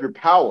usurp your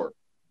power,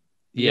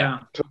 Yeah, Yeah.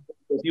 to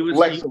He was.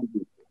 flex on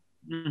you.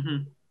 Mm-hmm.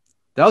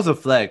 that was a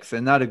flex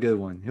and not a good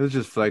one. He was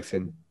just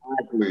flexing.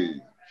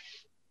 Exactly.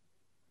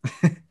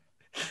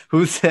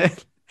 Who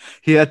said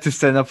he had to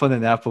stand up on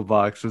an apple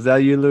box? Was that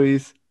you,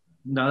 Luis?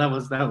 No, that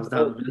was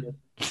Donovan.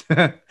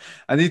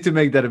 I need to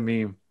make that a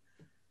meme.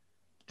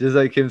 Just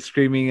like him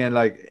screaming and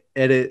like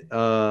edit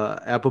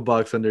apple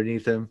box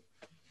underneath him.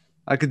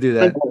 I could do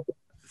that.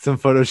 Some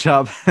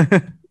Photoshop.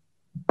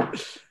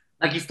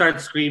 Like he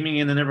starts screaming,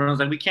 and then everyone's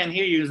like, "We can't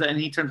hear you," and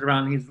he turns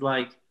around, and he's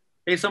like,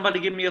 "Hey, somebody,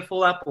 give me a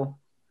full apple."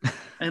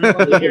 And no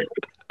one can hear.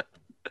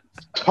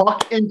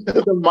 Talk into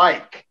the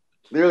mic.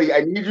 Literally,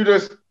 I need you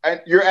to.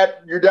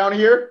 You're down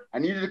here. I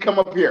need you to come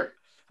up here.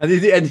 I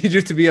need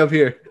you to be up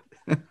here.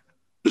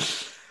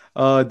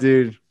 Oh,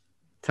 dude,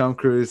 Tom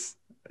Cruise.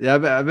 Yeah, I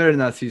better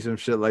not see some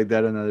shit like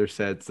that on other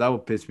sets. That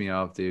would piss me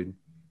off, dude.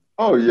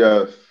 Oh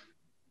yes.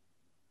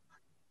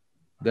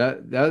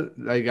 That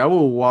like I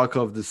will walk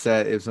off the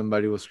set if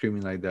somebody was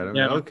screaming like that. I'm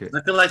Yeah, like, okay.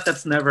 I feel like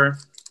that's never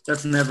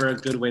a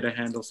good way to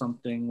handle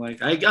something.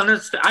 Like I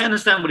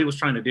understand what he was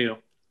trying to do,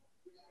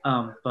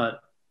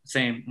 but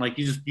same like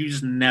you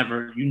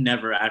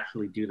never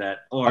actually do that.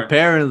 Or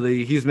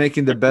Apparently, he's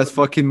making the best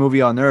fucking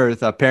movie on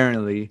earth.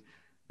 Apparently,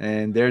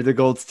 and they're the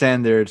gold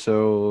standard.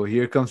 So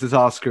here comes his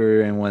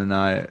Oscar, and when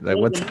I like the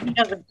what movie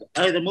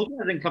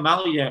hasn't come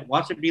out yet.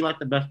 Watch it be like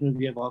the best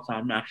movie of all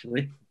time.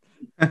 Actually,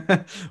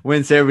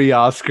 wins every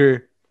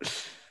Oscar.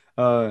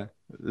 Uh,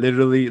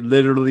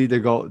 literally the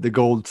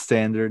gold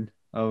standard.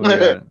 Oh my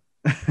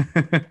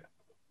god.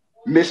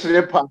 Mission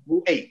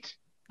Impossible 8,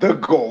 the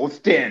gold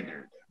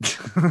standard.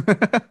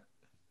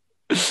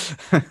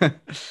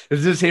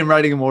 Is this him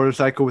riding a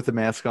motorcycle with a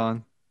mask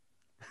on?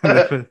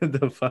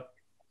 The fuck?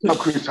 Tom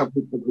Cruise, Tom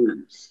Cruise, Tom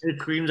Cruise. he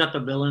screams at the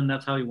villain.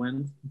 That's how he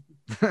wins.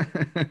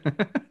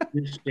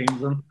 He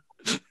shames him.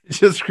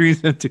 Just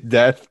screams him to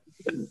death.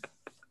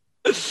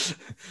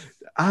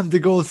 I'm the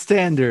gold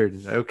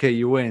standard. Okay,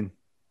 you win.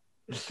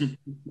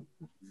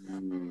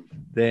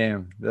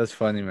 Damn, that's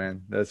funny,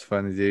 man. That's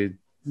funny, dude.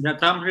 Yeah,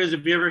 Tom Cruise.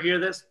 If you ever hear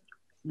this,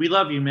 we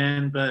love you,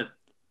 man. But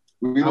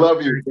We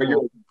love you, but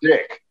you're a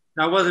dick.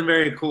 that wasn't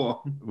very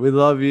cool. We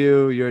love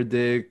you. You're a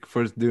dick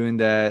for doing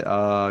that.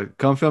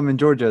 Come film in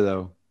Georgia,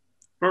 though.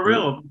 For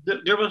real,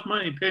 give us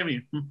money, pay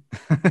me.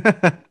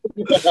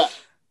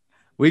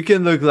 We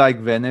can look like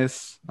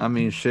Venice. I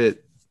mean,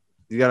 shit.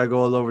 You gotta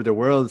go all over the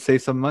world,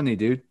 save some money,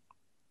 dude.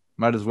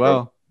 Might as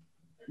well.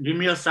 Give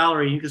me a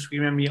salary. You can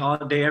scream at me all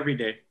day, every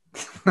day.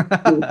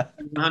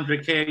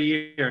 100K a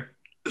year.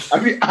 I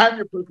mean, I'm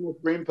your personal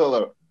screen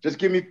pillow. Just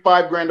give me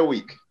 $5,000 a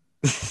week.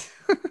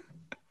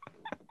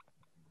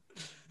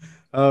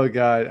 Oh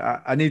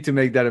god, I need to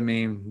make that a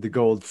meme. The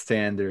gold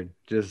standard.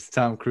 Just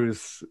Tom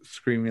Cruise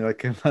screaming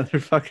like a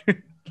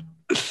motherfucker.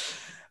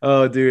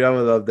 Oh, dude, I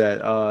would love that.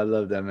 Oh, I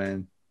love that,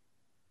 man.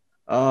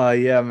 Oh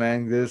yeah,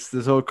 man. This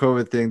whole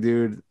COVID thing,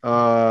 dude.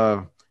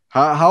 How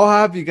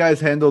have you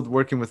guys handled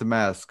working with a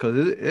mask?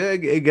 Because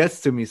it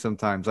gets to me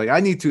sometimes. Like I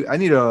need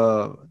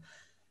a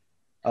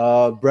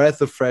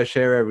breath of fresh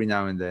air every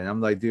now and then.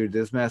 I'm like, dude,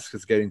 this mask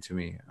is getting to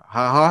me.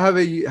 How have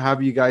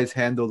you guys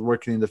handled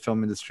working in the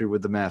film industry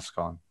with the mask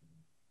on?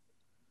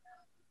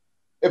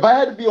 If I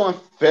had to be on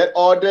set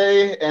all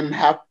day and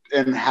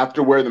have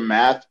to wear the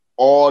mask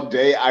all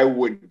day, I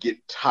would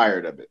get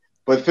tired of it.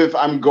 But since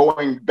I'm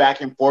going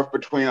back and forth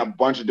between a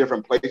bunch of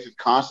different places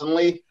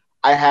constantly,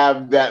 I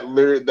have that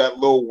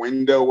little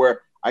window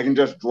where I can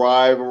just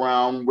drive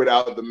around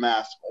without the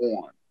mask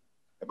on.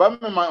 If I'm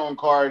in my own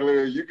car,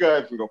 literally, you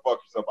guys can go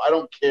fuck yourself. I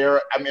don't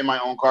care. I'm in my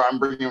own car.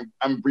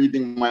 I'm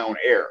breathing my own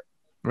air.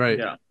 Right.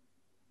 Yeah.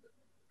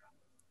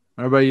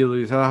 How about you,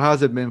 Luis?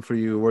 How's it been for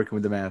you working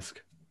with the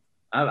mask?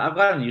 I've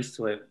gotten used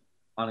to it.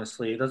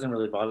 Honestly, it doesn't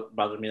really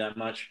bother me that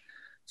much.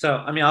 So,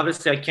 I mean,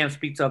 obviously, I can't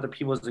speak to other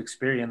people's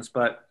experience,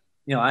 but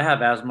I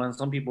have asthma, and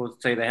some people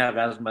would say they have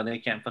asthma and they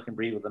can't fucking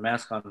breathe with a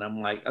mask on. And I'm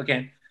like,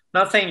 okay,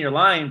 not saying you're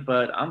lying,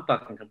 but I'm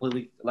fucking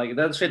completely like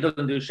that shit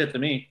doesn't do shit to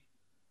me.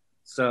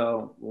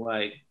 So,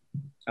 like,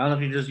 I don't know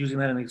if you're just using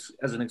that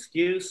as an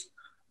excuse,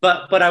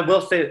 but I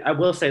will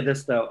say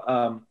this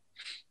though.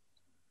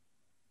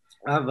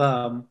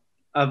 I've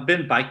I've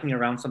been biking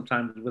around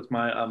sometimes with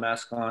my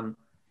mask on.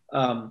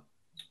 Um,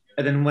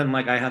 and then when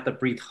like I have to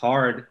breathe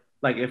hard,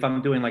 like if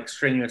I'm doing like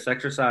strenuous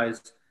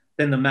exercise,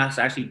 then the mask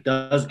actually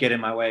does get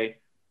in my way.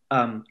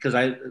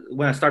 Because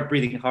when I start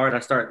breathing hard, I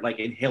start like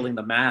inhaling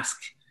the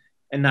mask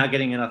and not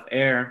getting enough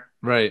air.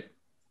 Right.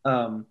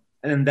 And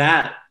then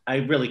that I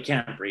really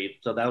can't breathe.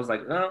 So that was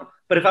like, oh.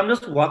 But if I'm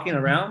just walking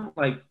around,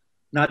 like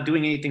not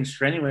doing anything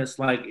strenuous,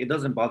 like it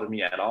doesn't bother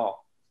me at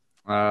all.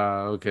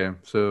 Okay.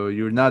 So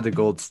you're not the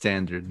gold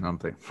standard. No, I'm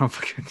playing.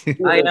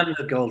 I am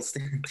the gold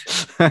standard.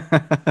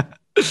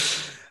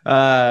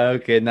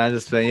 Okay, not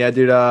just playing. Yeah,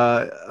 dude.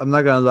 I'm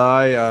not gonna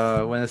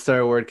lie. When I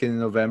started working in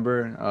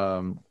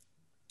November,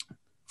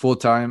 full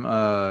time,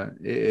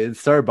 it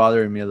started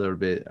bothering me a little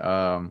bit.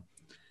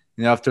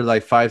 After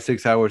like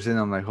 5-6 hours in,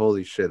 I'm like,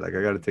 holy shit! Like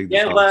I gotta take this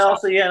Yeah, off. but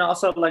also, and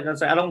also, like I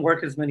said, I don't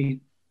work as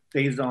many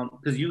days on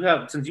because you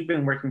have since you've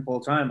been working full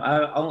time.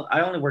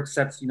 I only work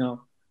sets,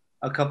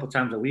 a couple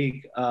times a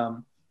week.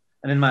 And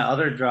in my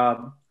other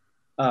job,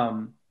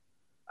 um,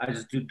 I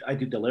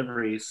do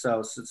deliveries. So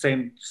it's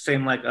the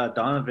same like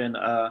Donovan.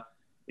 When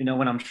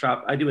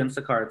I do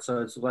Instacart.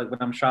 So it's like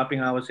when I'm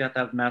shopping, I always have to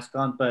have a mask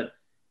on. But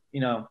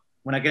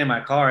when I get in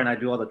my car and I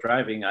do all the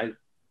driving, I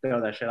throw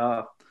that shit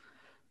off.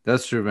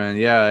 That's true, man.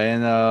 Yeah,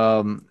 and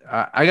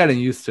I gotten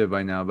used to it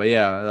by now. But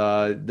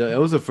yeah, it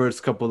was the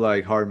first couple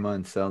like hard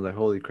months. I was like,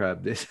 holy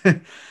crap, this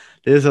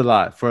there's a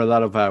lot for a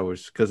lot of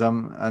hours because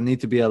I need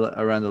to be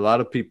around a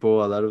lot of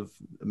people, a lot of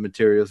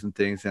materials and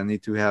things. I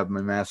need to have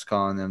my mask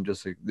on. I'm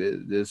just like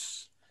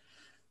this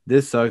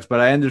sucks, but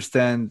I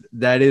understand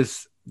that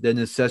is the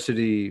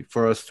necessity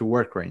for us to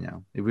work right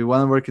now. If we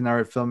want to work in our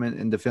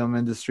in the film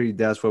industry,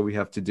 that's what we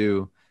have to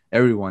do.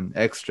 Everyone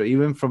extra,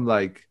 even from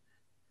like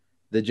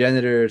the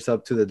janitors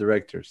up to the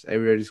directors.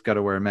 Everybody's got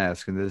to wear a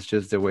mask, and that's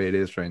just the way it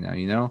is right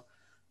now.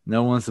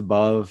 No one's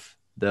above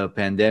the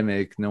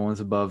pandemic. No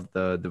one's above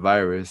the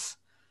virus.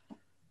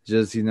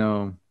 Just it's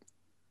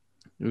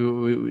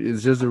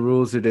just the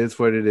rules. It is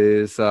what it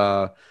is.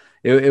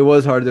 It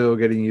was hard though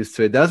getting used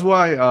to it. That's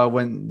why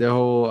when the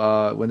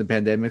whole when the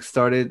pandemic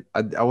started,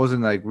 I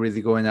wasn't like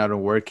really going out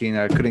and working.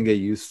 I couldn't get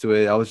used to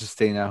it. I was just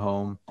staying at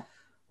home,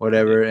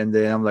 whatever. And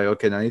then I'm like,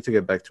 okay, now I need to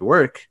get back to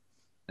work.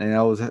 And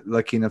I was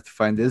lucky enough to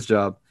find this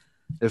job.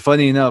 And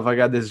funny enough, I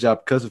got this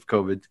job because of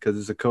COVID, because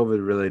it's a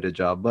COVID related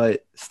job,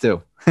 but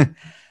still.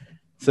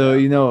 So,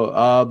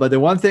 Yeah. but the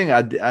one thing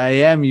I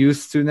am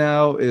used to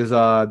now is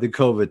the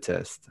COVID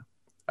test.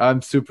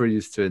 I'm super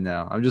used to it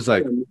now. I'm just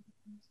like,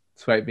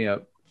 swipe me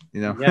up,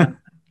 you know? Yeah,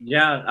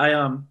 yeah. I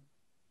don't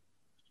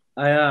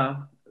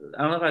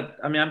know if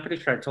I mean, I'm pretty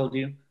sure I told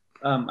you.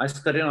 I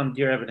studied on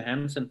Dear Evan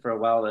Hansen for a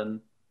while, and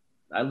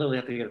I literally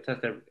have to get a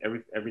test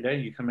every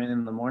day. You come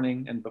in the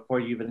morning, and before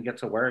you even get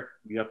to work,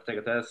 you have to take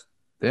a test.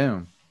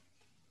 Damn.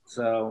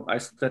 So I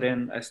stood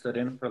in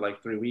for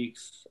like 3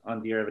 weeks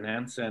on Dear Evan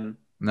Hansen.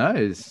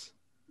 Nice.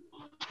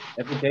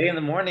 Every day in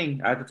the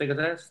morning, I had to take a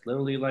test.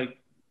 Literally, like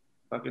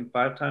fucking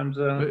 5 times.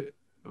 Wait,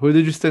 who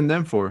did you stand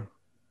them for?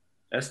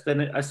 I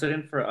stood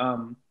in for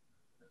um,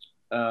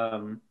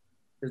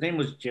 his name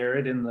was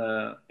Jared in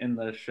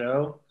the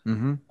show.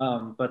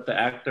 Mm-hmm. But the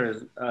actor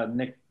is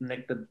Nick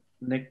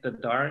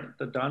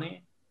the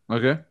Donnie.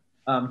 Okay.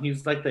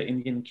 He's like the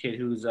Indian kid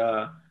who's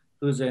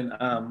in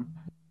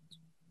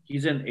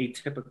he's in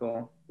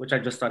Atypical, which I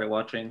just started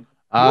watching.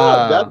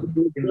 Oh, that's Ah, a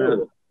good In the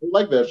show. I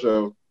like that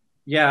show.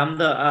 Yeah,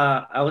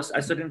 I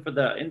stood in for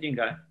the Indian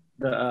guy.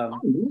 The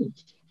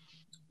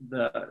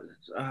the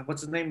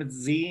what's his name? It's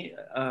Z.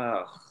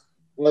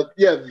 Well,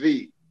 yeah,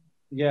 the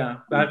Yeah,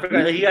 but I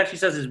forgot. He actually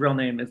says his real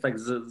name. It's like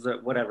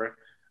whatever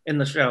in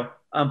the show.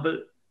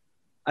 But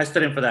I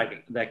stood in for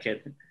that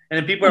kid, and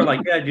then people are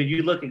like, "Yeah, dude,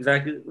 you look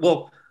exactly."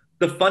 Well,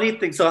 the funny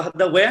thing. So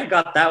the way I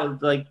got that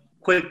was like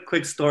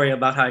quick story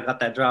about how I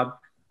got that job.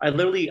 I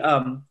literally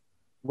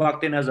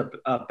walked in as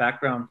a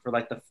background for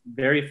like the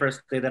very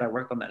first day that I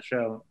worked on that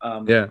show.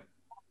 yeah.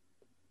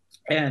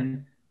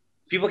 And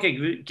people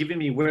kept giving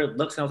me weird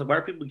looks, and I was like, "Why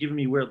are people giving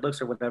me weird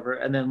looks or whatever?"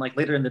 And then like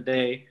later in the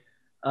day,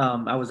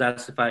 I was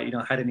asked if I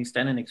had any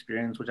stand-in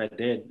experience, which I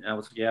did. And I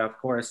was like, yeah, of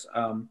course.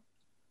 And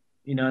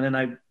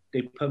then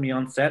they put me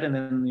on set, and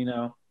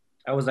then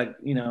I was like,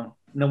 no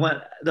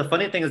one. The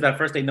funny thing is that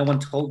first day, no one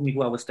told me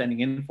who I was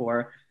standing in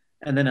for,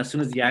 and then as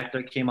soon as the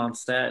actor came on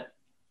set,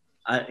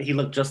 he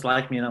looked just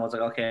like me, and I was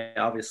like, okay,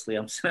 obviously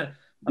I'm standing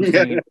in for this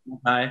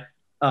guy.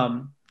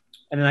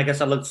 And then I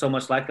guess I looked so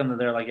much like him that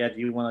they're like, yeah, do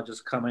you want to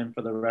just come in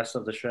for the rest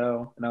of the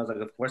show? And I was like,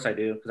 of course I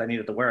do, because I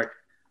needed to work.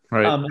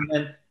 Right. And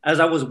then as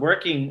I was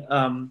working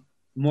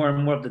more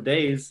and more of the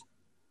days,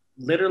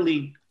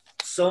 literally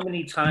so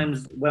many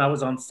times when I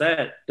was on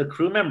set, the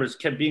crew members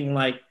kept being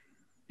like,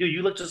 dude,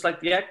 you look just like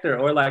the actor,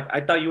 or like,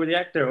 I thought you were the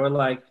actor, or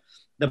like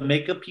the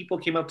makeup people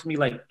came up to me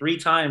like 3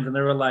 times and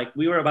they were like,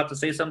 we were about to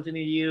say something to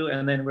you,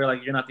 and then we're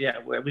like, you're not the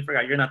actor. We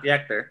forgot you're not the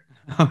actor.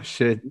 Oh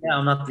shit. Yeah,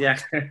 I'm not the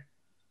actor.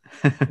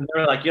 And they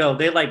were like, yo,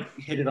 they like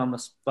hit it on the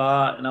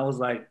spot, and I was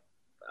like,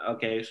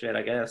 okay, shit,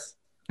 I guess.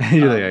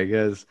 You're like, Um, I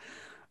guess.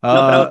 no,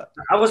 but Uh,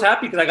 I was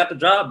happy because I got the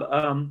job,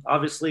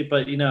 obviously.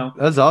 But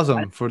that's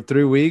awesome. For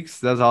 3 weeks,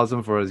 that's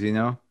awesome for us.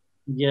 yeah,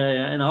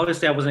 yeah, and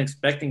obviously I wasn't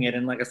expecting it.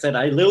 And like I said,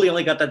 I literally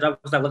only got that job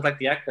because I looked like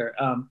the actor.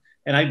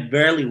 And I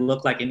barely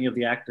look like any of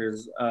the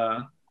actors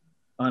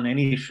on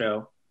any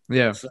show.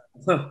 Yeah.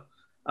 So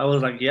I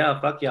was like, yeah,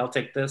 fuck yeah, I'll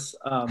take this.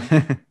 So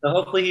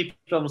hopefully he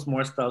films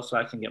more stuff so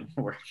I can get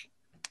more work.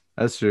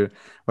 That's true.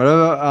 What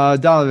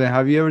about Donovan?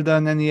 Have you ever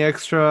done any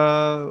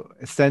extra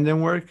stand-in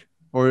work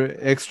or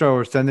extra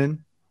or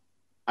stand-in?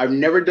 I've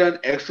never done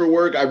extra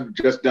work. I've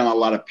just done a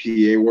lot of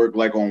PA work,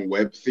 like on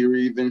web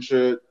series and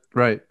shit.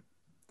 Right.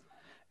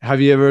 Have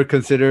you ever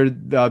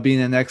considered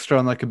being an extra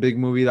on like a big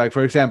movie? Like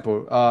for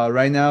example,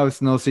 right now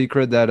it's no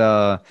secret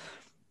that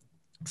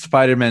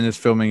Spider-Man is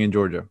filming in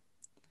Georgia.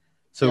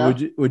 So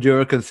Yeah, would you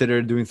ever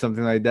consider doing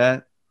something like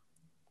that?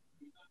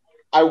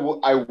 I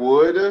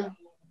would,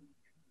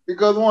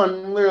 because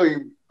one,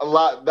 literally a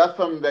lot. That's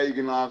something that you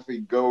can honestly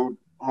go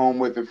home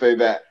with and say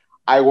that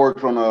I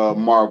worked on a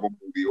Marvel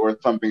movie or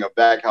something of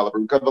that caliber,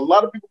 because a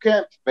lot of people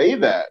can't say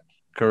that.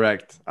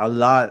 Correct. A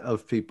lot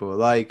of people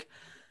like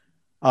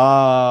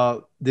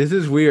this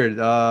is weird.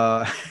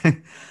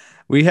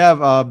 We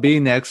have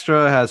Being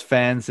Extra has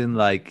fans in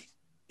like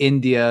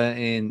India,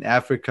 in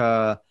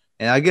Africa,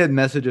 and I get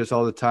messages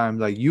all the time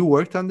like, "You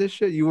worked on this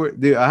shit? You were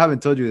dude, I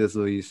haven't told you this,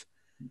 Luis."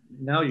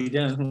 No, you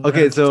didn't.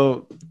 Okay,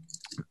 so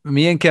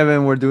me and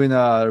Kevin were doing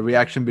a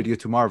reaction video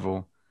to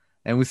Marvel,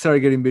 and we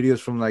started getting videos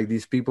from like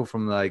these people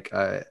from like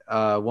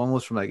one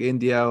was from like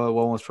India,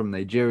 one was from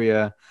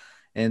Nigeria,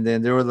 and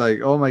then they were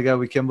like, "Oh my god,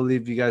 we can't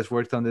believe you guys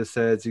worked on this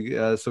set.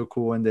 It's so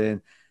cool." And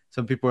then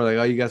some people are like,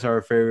 "Oh, you guys are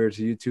our favorite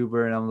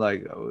YouTuber," and I'm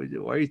like, oh,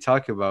 "What are you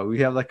talking about? We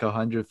have like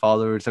 100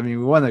 followers. I mean,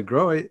 we want to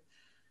grow it."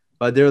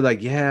 But they're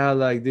like, "Yeah,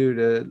 like,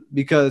 dude,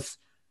 because."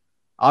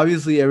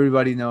 Obviously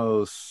everybody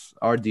knows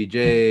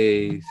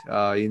RDJ,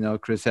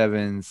 Chris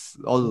Evans,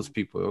 all those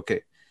people.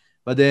 Okay.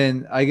 But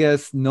then I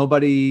guess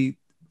nobody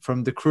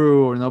from the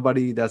crew or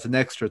nobody that's an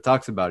extra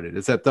talks about it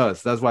except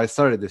us. That's why I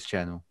started this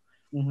channel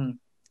Mhm.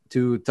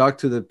 to talk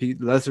to the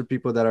lesser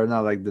people that are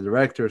not like the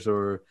directors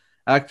or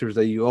actors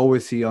that you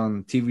always see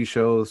on TV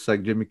shows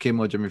like Jimmy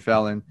Kimmel, Jimmy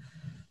Fallon,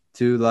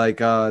 to like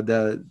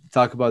the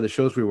talk about the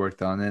shows we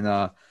worked on.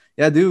 And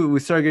yeah, dude, we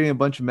started getting a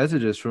bunch of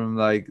messages from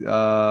like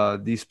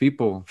these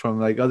people from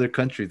like other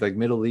countries like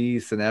Middle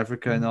East and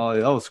Africa and all.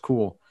 That was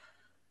cool.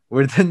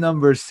 We're the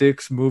number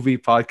 6 movie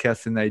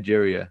podcast in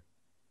Nigeria.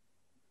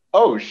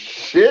 Oh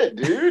shit,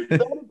 dude,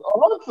 that is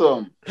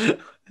awesome.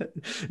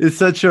 It's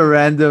such a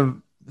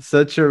random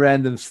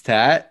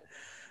stat,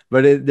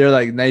 but they're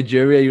like,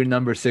 Nigeria, you're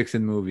number 6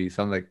 in movies.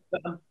 I'm like,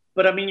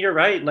 But I mean, you're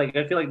right. Like,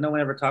 I feel like no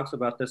one ever talks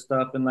about this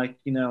stuff, and like,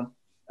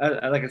 like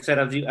I said,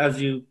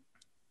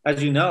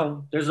 as you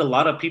know, there's a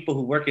lot of people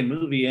who work in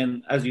movie,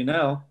 and as you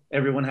know,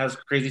 everyone has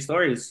crazy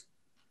stories.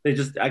 They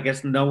just, I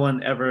guess, no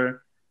one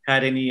ever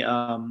had any.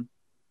 I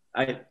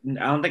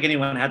don't think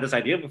anyone had this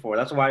idea before.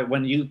 That's why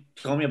when you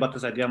told me about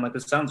this idea, I'm like,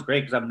 this sounds great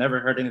because I've never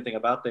heard anything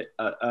about it.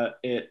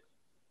 And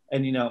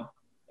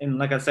and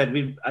like I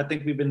said, I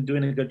think we've been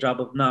doing a good job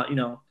of not,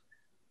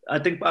 I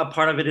think a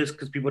part of it is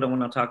because people don't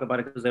want to talk about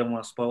it because they don't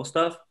want to spoil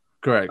stuff.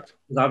 correct.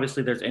 Because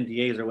obviously there's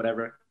NDAs or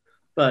whatever,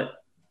 but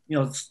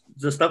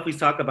the stuff we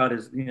talk about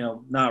is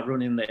not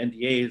ruining the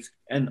NDAs,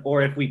 and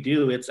or if we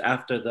do, it's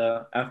after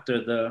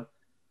the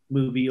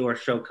movie or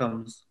show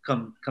comes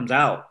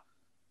out.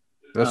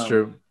 That's Um,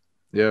 true.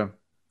 Yeah.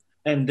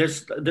 and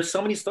there's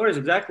so many stories.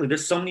 Exactly,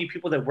 there's so many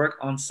people that work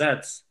on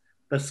sets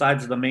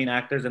besides the main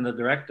actors and the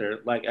director.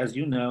 Like, as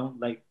you know,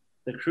 like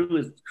the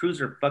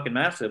crews are fucking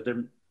massive.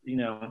 They're you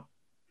know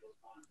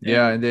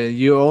Yeah, and and then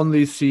you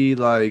only see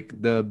like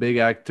the big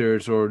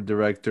actors or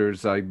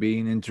directors like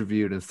being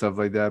interviewed and stuff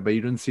like that, but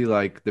you don't see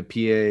like the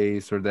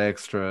PAs or the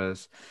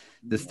extras,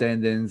 the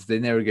stand-ins. They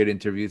never get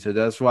interviewed, so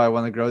that's why I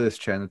want to grow this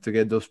channel to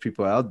get those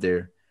people out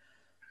there,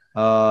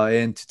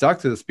 and to talk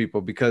to those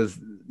people because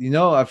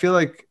I feel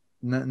like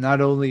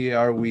not only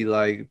are we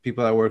like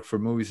people that work for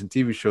movies and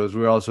TV shows,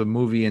 we're also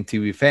movie and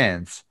TV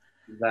fans,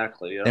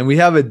 exactly, and yep. we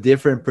have a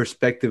different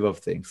perspective of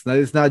things. Now,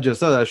 it's not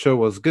just, oh, that show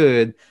was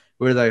good.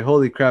 We're like,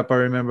 holy crap! I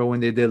remember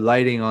when they did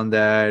lighting on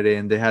that,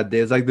 and they had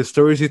this like the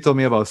stories you told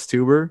me about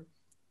Stuber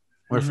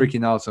were Mhm.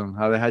 freaking awesome.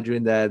 How they had you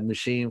in that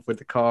machine for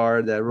the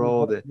car that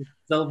rolled.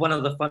 So one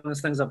of the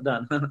funnest things I've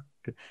done.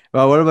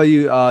 Well, what about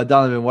you,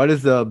 Donovan? What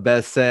is the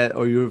best set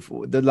or your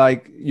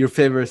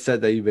favorite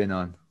set that you've been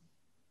on?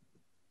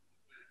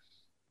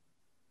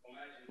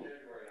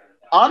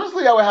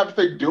 Honestly, I would have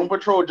to say Doom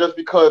Patrol, just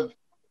because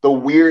the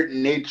weird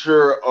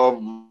nature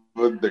of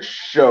the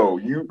show.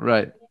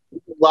 Right.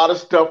 A lot of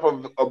stuff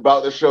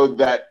about the show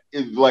that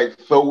is like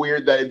so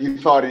weird that if you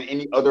saw it in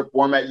any other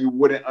format, you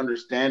wouldn't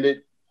understand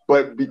it.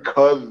 But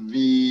because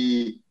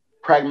the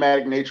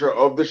pragmatic nature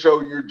of the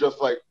show, you're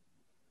just like,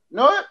 you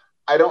know what?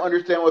 I don't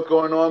understand what's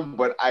going on,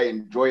 but I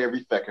enjoy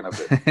every second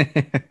of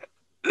it.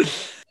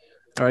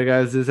 All right,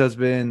 guys, this has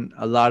been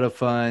a lot of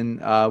fun.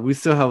 We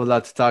still have a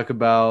lot to talk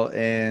about,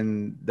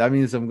 and that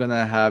means I'm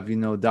gonna have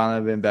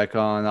Donovan back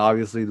on,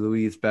 obviously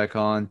Luis back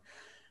on.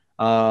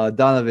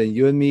 Donovan,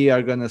 you and me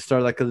are gonna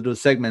start like a little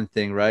segment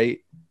thing, right?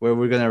 Where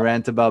we're gonna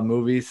rant about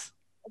movies.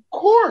 Of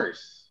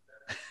course.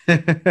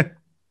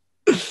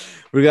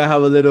 We're gonna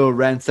have a little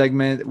rant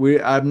segment.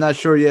 I'm not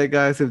sure yet,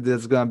 guys, if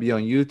this is gonna be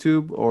on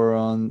YouTube or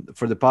on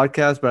for the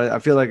podcast, but I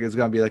feel like it's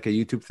gonna be like a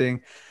YouTube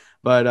thing.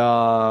 But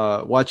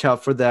watch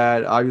out for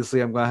that. Obviously,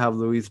 I'm gonna have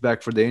Luis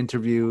back for the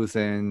interviews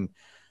and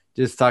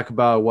just talk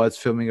about what's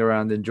filming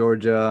around in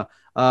Georgia.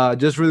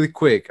 Just really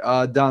quick,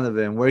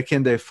 Donovan, where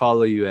can they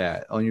follow you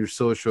at on your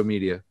social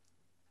media?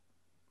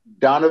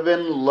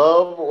 Donovan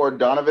Love, or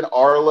Donovan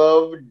R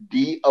Love,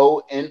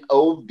 DONOVON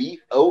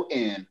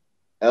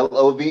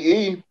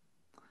LOVE.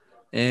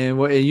 And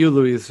you,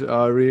 Luis,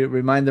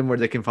 remind them where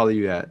they can follow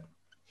you at.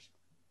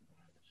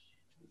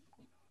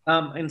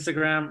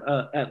 Instagram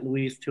at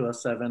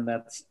Luis207.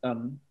 That's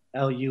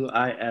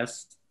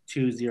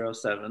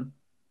LUIS207.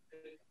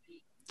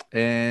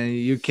 And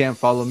you can't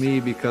follow me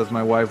because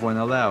my wife won't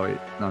allow it.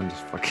 No, I'm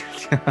just fucking.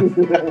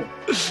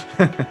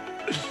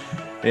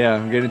 Yeah,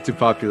 I'm getting too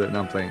popular. No,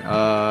 I'm playing.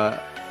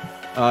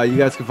 You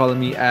guys can follow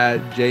me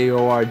at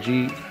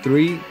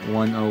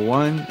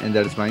JORG3101, and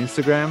that is my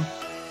Instagram.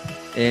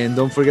 And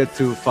don't forget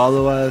to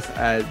follow us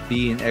at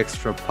Being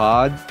Extra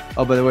Pod.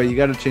 Oh, by the way, you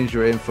got to change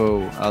your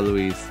info,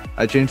 Luis.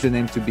 I changed the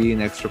name to Being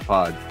Extra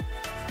Pod.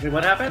 Wait,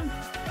 what happened?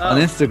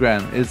 On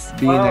Instagram, it's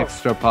Being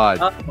Extra Pod.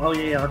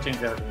 Yeah, I'll change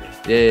that.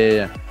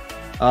 Yeah.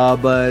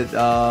 But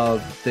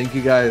thank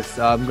you guys.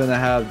 I'm gonna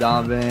have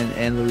Donovan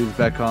and Luis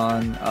back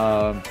on.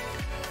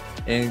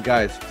 And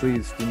guys,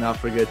 please do not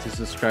forget to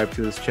subscribe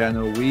to this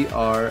channel. We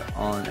are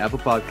on Apple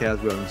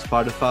Podcasts, we're on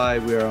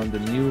Spotify, we are on the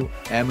new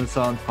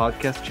Amazon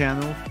podcast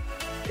channel,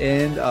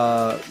 and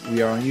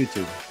we are on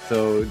YouTube.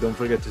 So don't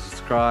forget to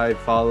subscribe,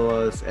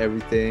 follow us,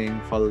 everything.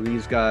 Follow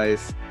these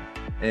guys,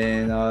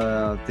 and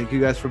thank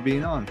you guys for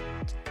being on.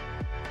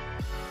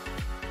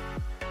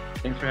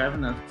 Thanks for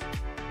having us.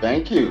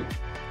 Thank you.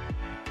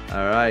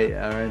 All right.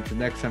 Until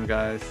next time,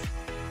 guys.